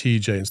talked about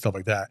TJ and stuff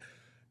like that.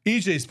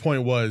 EJ's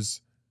point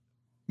was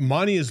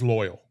Monty is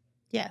loyal.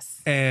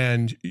 Yes.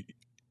 And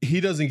he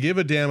doesn't give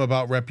a damn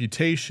about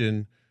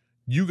reputation.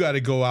 You got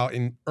to go out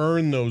and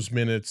earn those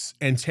minutes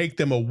and take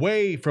them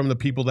away from the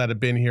people that have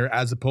been here,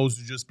 as opposed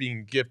to just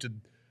being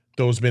gifted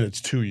those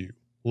minutes to you.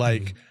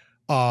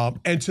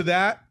 And to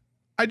that,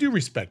 I do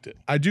respect it.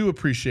 I do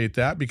appreciate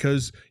that,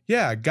 because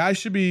guys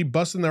should be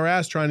busting their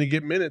ass trying to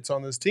get minutes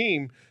on this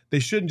team. They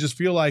shouldn't just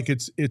feel like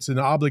it's an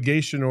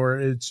obligation, or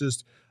it's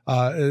just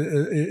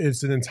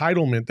it's an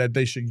entitlement that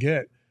they should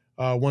get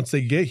once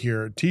they get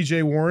here.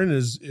 TJ Warren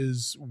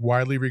is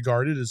widely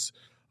regarded as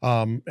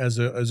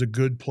a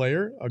good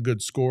player, a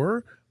good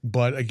scorer,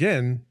 but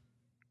again,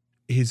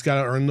 he's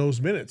got to earn those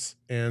minutes.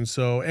 And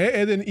so,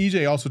 and then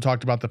EJ also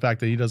talked about the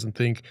fact that he doesn't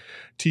think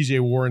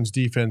TJ Warren's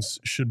defense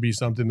should be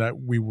something that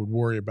we would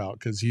worry about,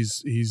 because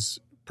he's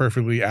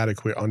perfectly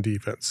adequate on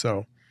defense.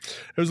 So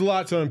there's a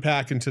lot to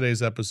unpack in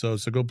today's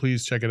episode. So go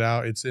please check it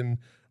out. It's in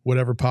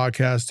whatever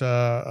podcast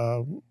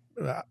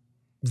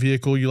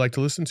vehicle you like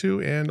to listen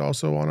to, and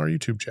also on our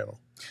YouTube channel.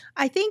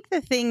 I think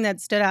the thing that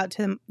stood out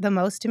to the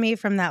most to me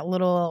from that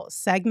little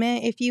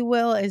segment, if you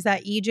will, is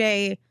that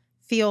EJ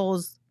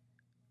feels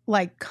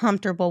like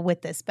comfortable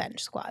with this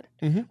bench squad,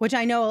 which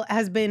I know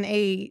has been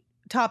a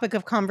topic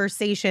of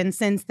conversation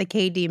since the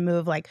KD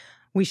move. Like,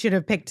 we should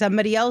have picked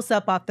somebody else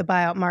up off the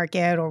buyout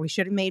market, or we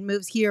should have made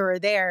moves here or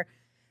there.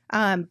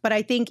 But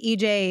I think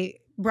EJ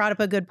brought up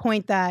a good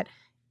point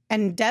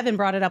and Devin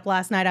brought it up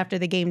last night after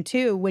the game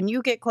too. When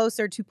you get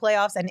closer to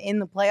playoffs and in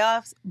the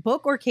playoffs,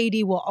 Book or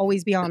KD will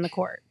always be on the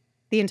court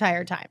the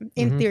entire time.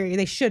 In theory,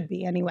 they should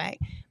be anyway.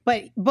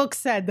 But Book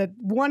said that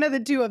one of the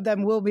two of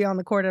them will be on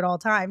the court at all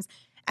times.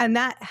 And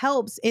that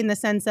helps in the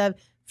sense of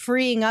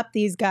freeing up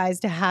these guys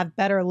to have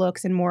better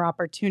looks and more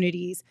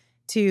opportunities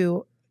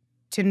to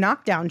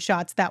knock down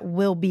shots that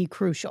will be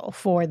crucial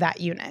for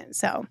that unit.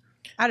 So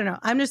I don't know.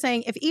 I'm just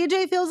saying, if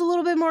EJ feels a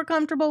little bit more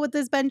comfortable with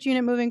this bench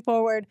unit moving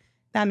forward,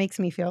 That makes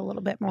me feel a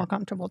little bit more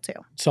comfortable too.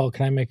 So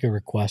can I make a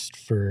request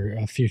for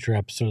a future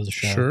episode of the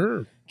show?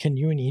 Sure. Can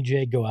you and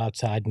EJ go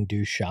outside and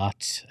do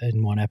shots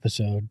in one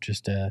episode?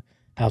 Just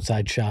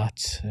outside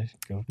shots?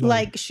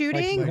 Like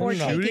shooting or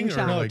shooting taking or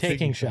shots? No, like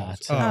taking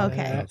shots. Oh,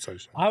 okay. Outside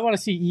shots. I want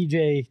to see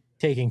EJ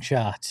taking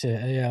shots.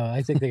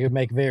 I think they could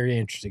make very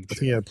interesting. I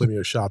think he had plenty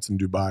of shots in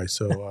Dubai,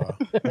 so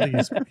I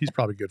think he's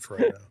probably good for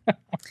right now.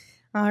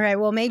 All right.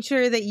 Well, make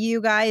sure that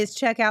you guys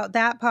check out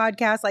that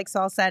podcast. Like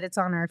Saul said, it's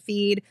on our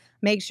feed.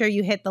 Make sure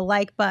you hit the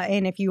like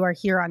button if you are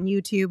here on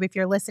YouTube. If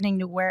you're listening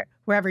to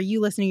wherever you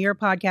listen to your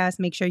podcast,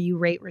 make sure you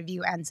rate,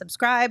 review, and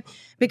subscribe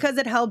because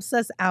it helps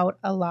us out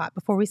a lot.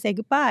 Before we say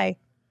goodbye,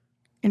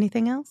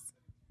 anything else?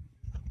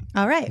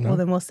 All right. No. Well,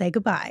 then we'll say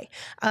goodbye.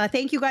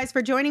 Thank you guys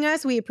for joining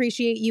us. We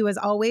appreciate you as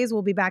always.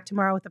 We'll be back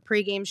tomorrow with a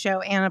pregame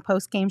show and a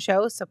postgame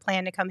show. So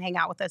plan to come hang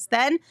out with us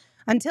then.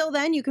 Until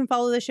then, you can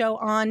follow the show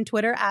on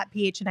Twitter at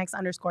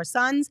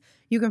PHNX_Suns.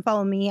 You can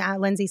follow me at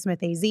Lindsay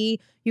Smith AZ. You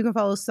can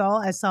follow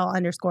Saul as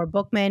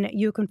Saul_Bookman.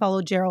 You can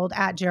follow Gerald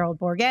at Gerald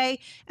Bourget.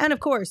 And of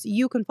course,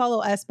 you can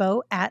follow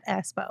Espo at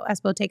Espo.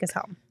 Espo, take us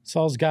home.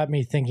 Saul's got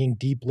me thinking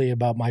deeply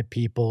about my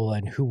people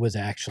and who was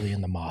actually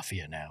in the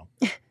mafia now.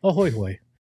 Ahoy hoy.